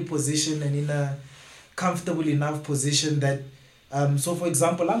liquid position and in a comfortable enough position that, so for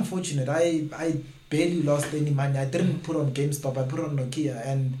example, I'm fortunate. I barely lost any money. I didn't put on GameStop. I put on Nokia,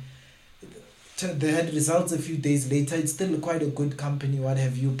 and they had results a few days later. It's still quite a good company, what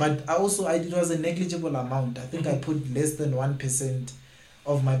have you. But it was a negligible amount. I think I put less than 1%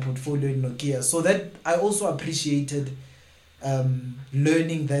 of my portfolio in Nokia. So that I also appreciated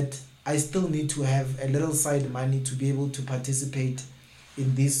learning that I still need to have a little side money to be able to participate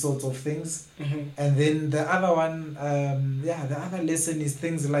in these sorts of things. And then the other one, the other lesson is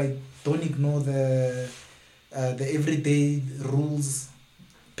things like don't ignore the everyday rules,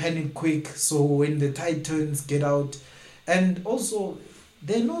 panic quick, so when the tide turns, get out. And also,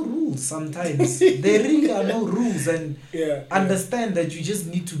 there are no rules sometimes. There really are no rules, and understand that you just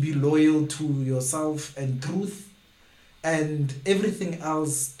need to be loyal to yourself and truth. And everything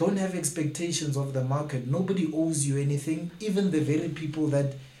else, don't have expectations of the market. Nobody owes you anything. Even the very people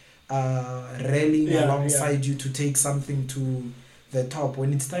that are rallying alongside you to take something to the top,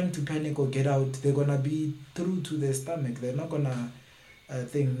 when it's time to panic or get out, they're going to be true to their stomach. They're not going to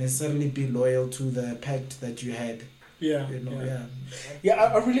necessarily be loyal to the pact that you had. I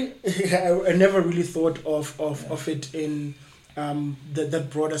really, I never really thought of it in the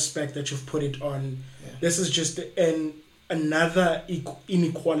broader spec that you've put it on. This is just another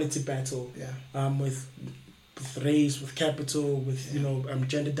inequality battle with race, with capital, with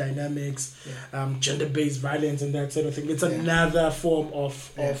gender dynamics, gender-based violence and that sort of thing. It's another form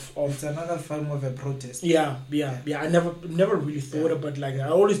of it's another form of a protest. I never really thought about I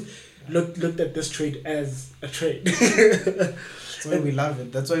always looked at this trade as a trade. That's why we love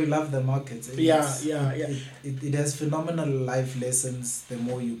it. That's why we love the markets. It has phenomenal life lessons the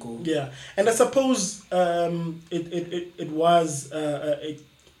more you go. And I suppose it was a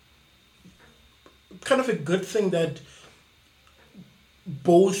kind of a good thing that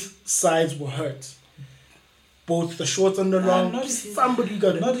both sides were hurt. both the shorts and the long. Not if you- Somebody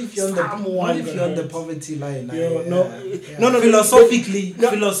got Not if you're on the, not if you're on the poverty line. No. Philosophically, No.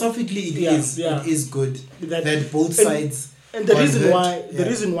 philosophically, it is good that both sides. And the got reason hurt. why the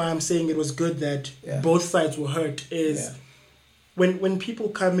reason why I'm saying it was good that both sides were hurt is when people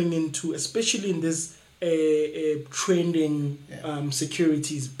coming into, especially in this trending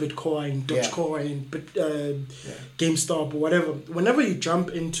securities, Bitcoin, Dogecoin, GameStop, or whatever. Whenever you jump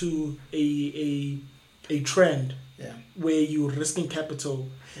into a trend where you're risking capital,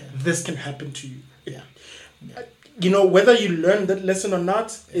 this can happen to you. You know, whether you learn that lesson or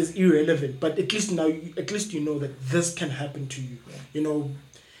not is irrelevant. But at least now, you know that this can happen to you. You know,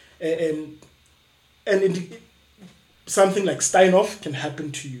 and something like Steinhoff can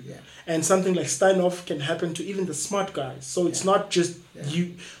happen to you, and something like Steinhoff can happen to even the smart guys. So it's not just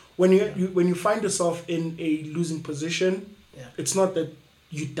you. When you find yourself in a losing position, it's not that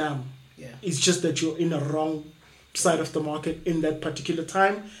you're dumb. It's just that you're in a wrong side of the market in that particular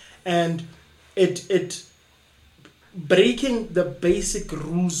time, and it breaking the basic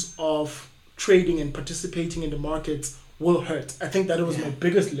rules of trading and participating in the markets will hurt. I think that was my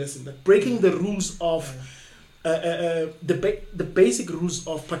biggest lesson. That breaking the rules of the basic rules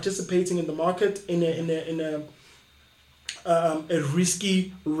of participating in the market in a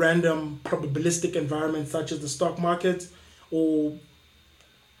risky, random, probabilistic environment such as the stock market or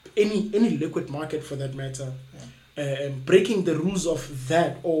any liquid market for that matter, and breaking the rules of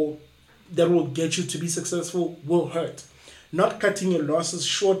that or that will get you to be successful will hurt. Not cutting your losses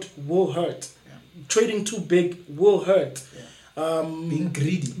short will hurt. Trading too big will hurt.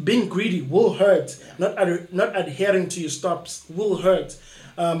 Being greedy will hurt. Not adhering to your stops will hurt.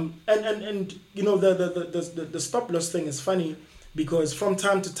 And you know the stop loss thing is funny because from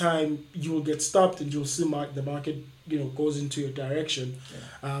time to time you will get stopped and you'll see the market goes into your direction,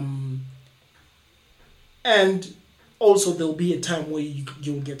 and also there'll be a time where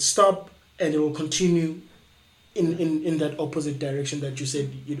you'll get stopped and it will continue in that opposite direction that you said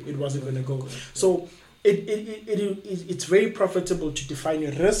it wasn't going to go. So it's very profitable to define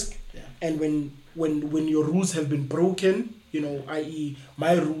your risk, and when your rules have been broken, i.e.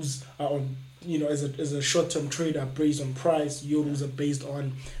 my rules are on, as a short-term trader based on price, your rules are based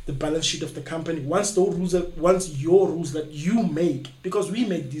on the balance sheet of the company. Once your rules that you make, because we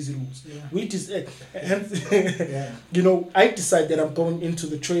make these rules, we just I decide that I'm going into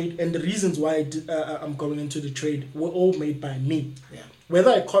the trade, and the reasons why I'm going into the trade were all made by me.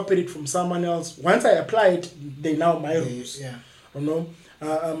 Whether I copied it from someone else, once I apply it, they now my rules.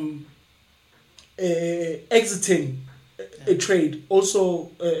 Exiting a trade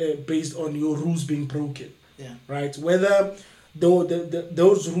also based on your rules being broken, right? Whether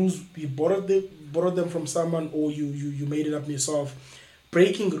those rules you borrowed them from someone or you made it up yourself,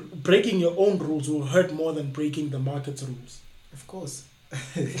 breaking your own rules will hurt more than breaking the market's rules. Of course.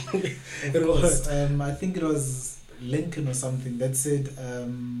 It will hurt. I think it was Lincoln or something that said,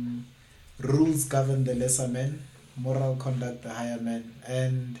 rules govern the lesser men, moral conduct the higher men.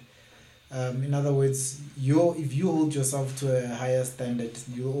 And in other words, if you hold yourself to a higher standard,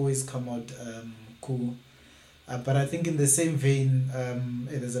 you always come out cool. But I think in the same vein,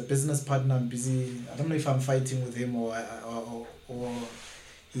 there's a business partner I'm busy. I don't know if I'm fighting with him or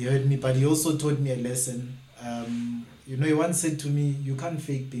he heard me, but he also taught me a lesson. He once said to me, "You can't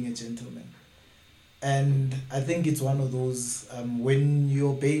fake being a gentleman." And I think it's one of those, when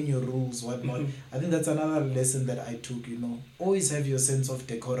you're obeying your rules, whatnot, I think that's another lesson that I took, always have your sense of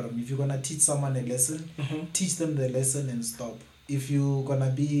decorum. If you're going to teach someone a lesson, teach them the lesson and stop. If you're going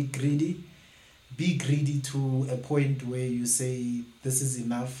to be greedy to a point where you say, this is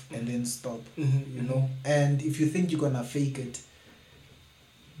enough, and then stop, And if you think you're going to fake it,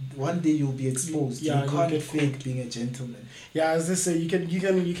 one day you'll be exposed. You can't fake being a gentleman. As they say, you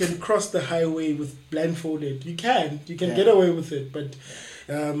can cross the highway with blindfolded. You can get away with it, but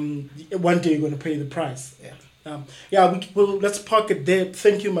one day you're going to pay the price. Let's park it there.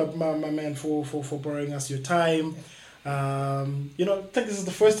 Thank you, my man, for borrowing us your time. I think this is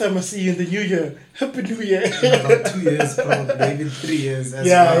the first time I see you in the new year. Happy New Year. About 2 years, probably, even 3 years.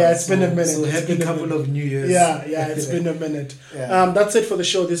 It's been a minute. So happy couple of New Years. It's been a minute. That's it for the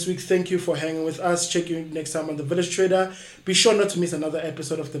show this week. Thank you for hanging with us. Check you next time on The Village Trader. Be sure not to miss another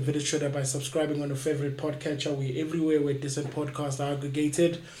episode of The Village Trader by subscribing on your favorite podcatcher. We're everywhere where decent podcasts are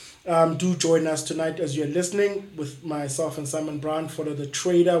aggregated. Do join us tonight as you're listening with myself and Simon Brown for the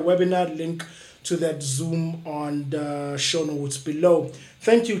Trader webinar. Link to that Zoom on the show notes below.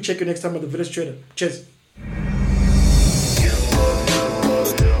 Thank you. Check you next time on The Village Trader. Cheers.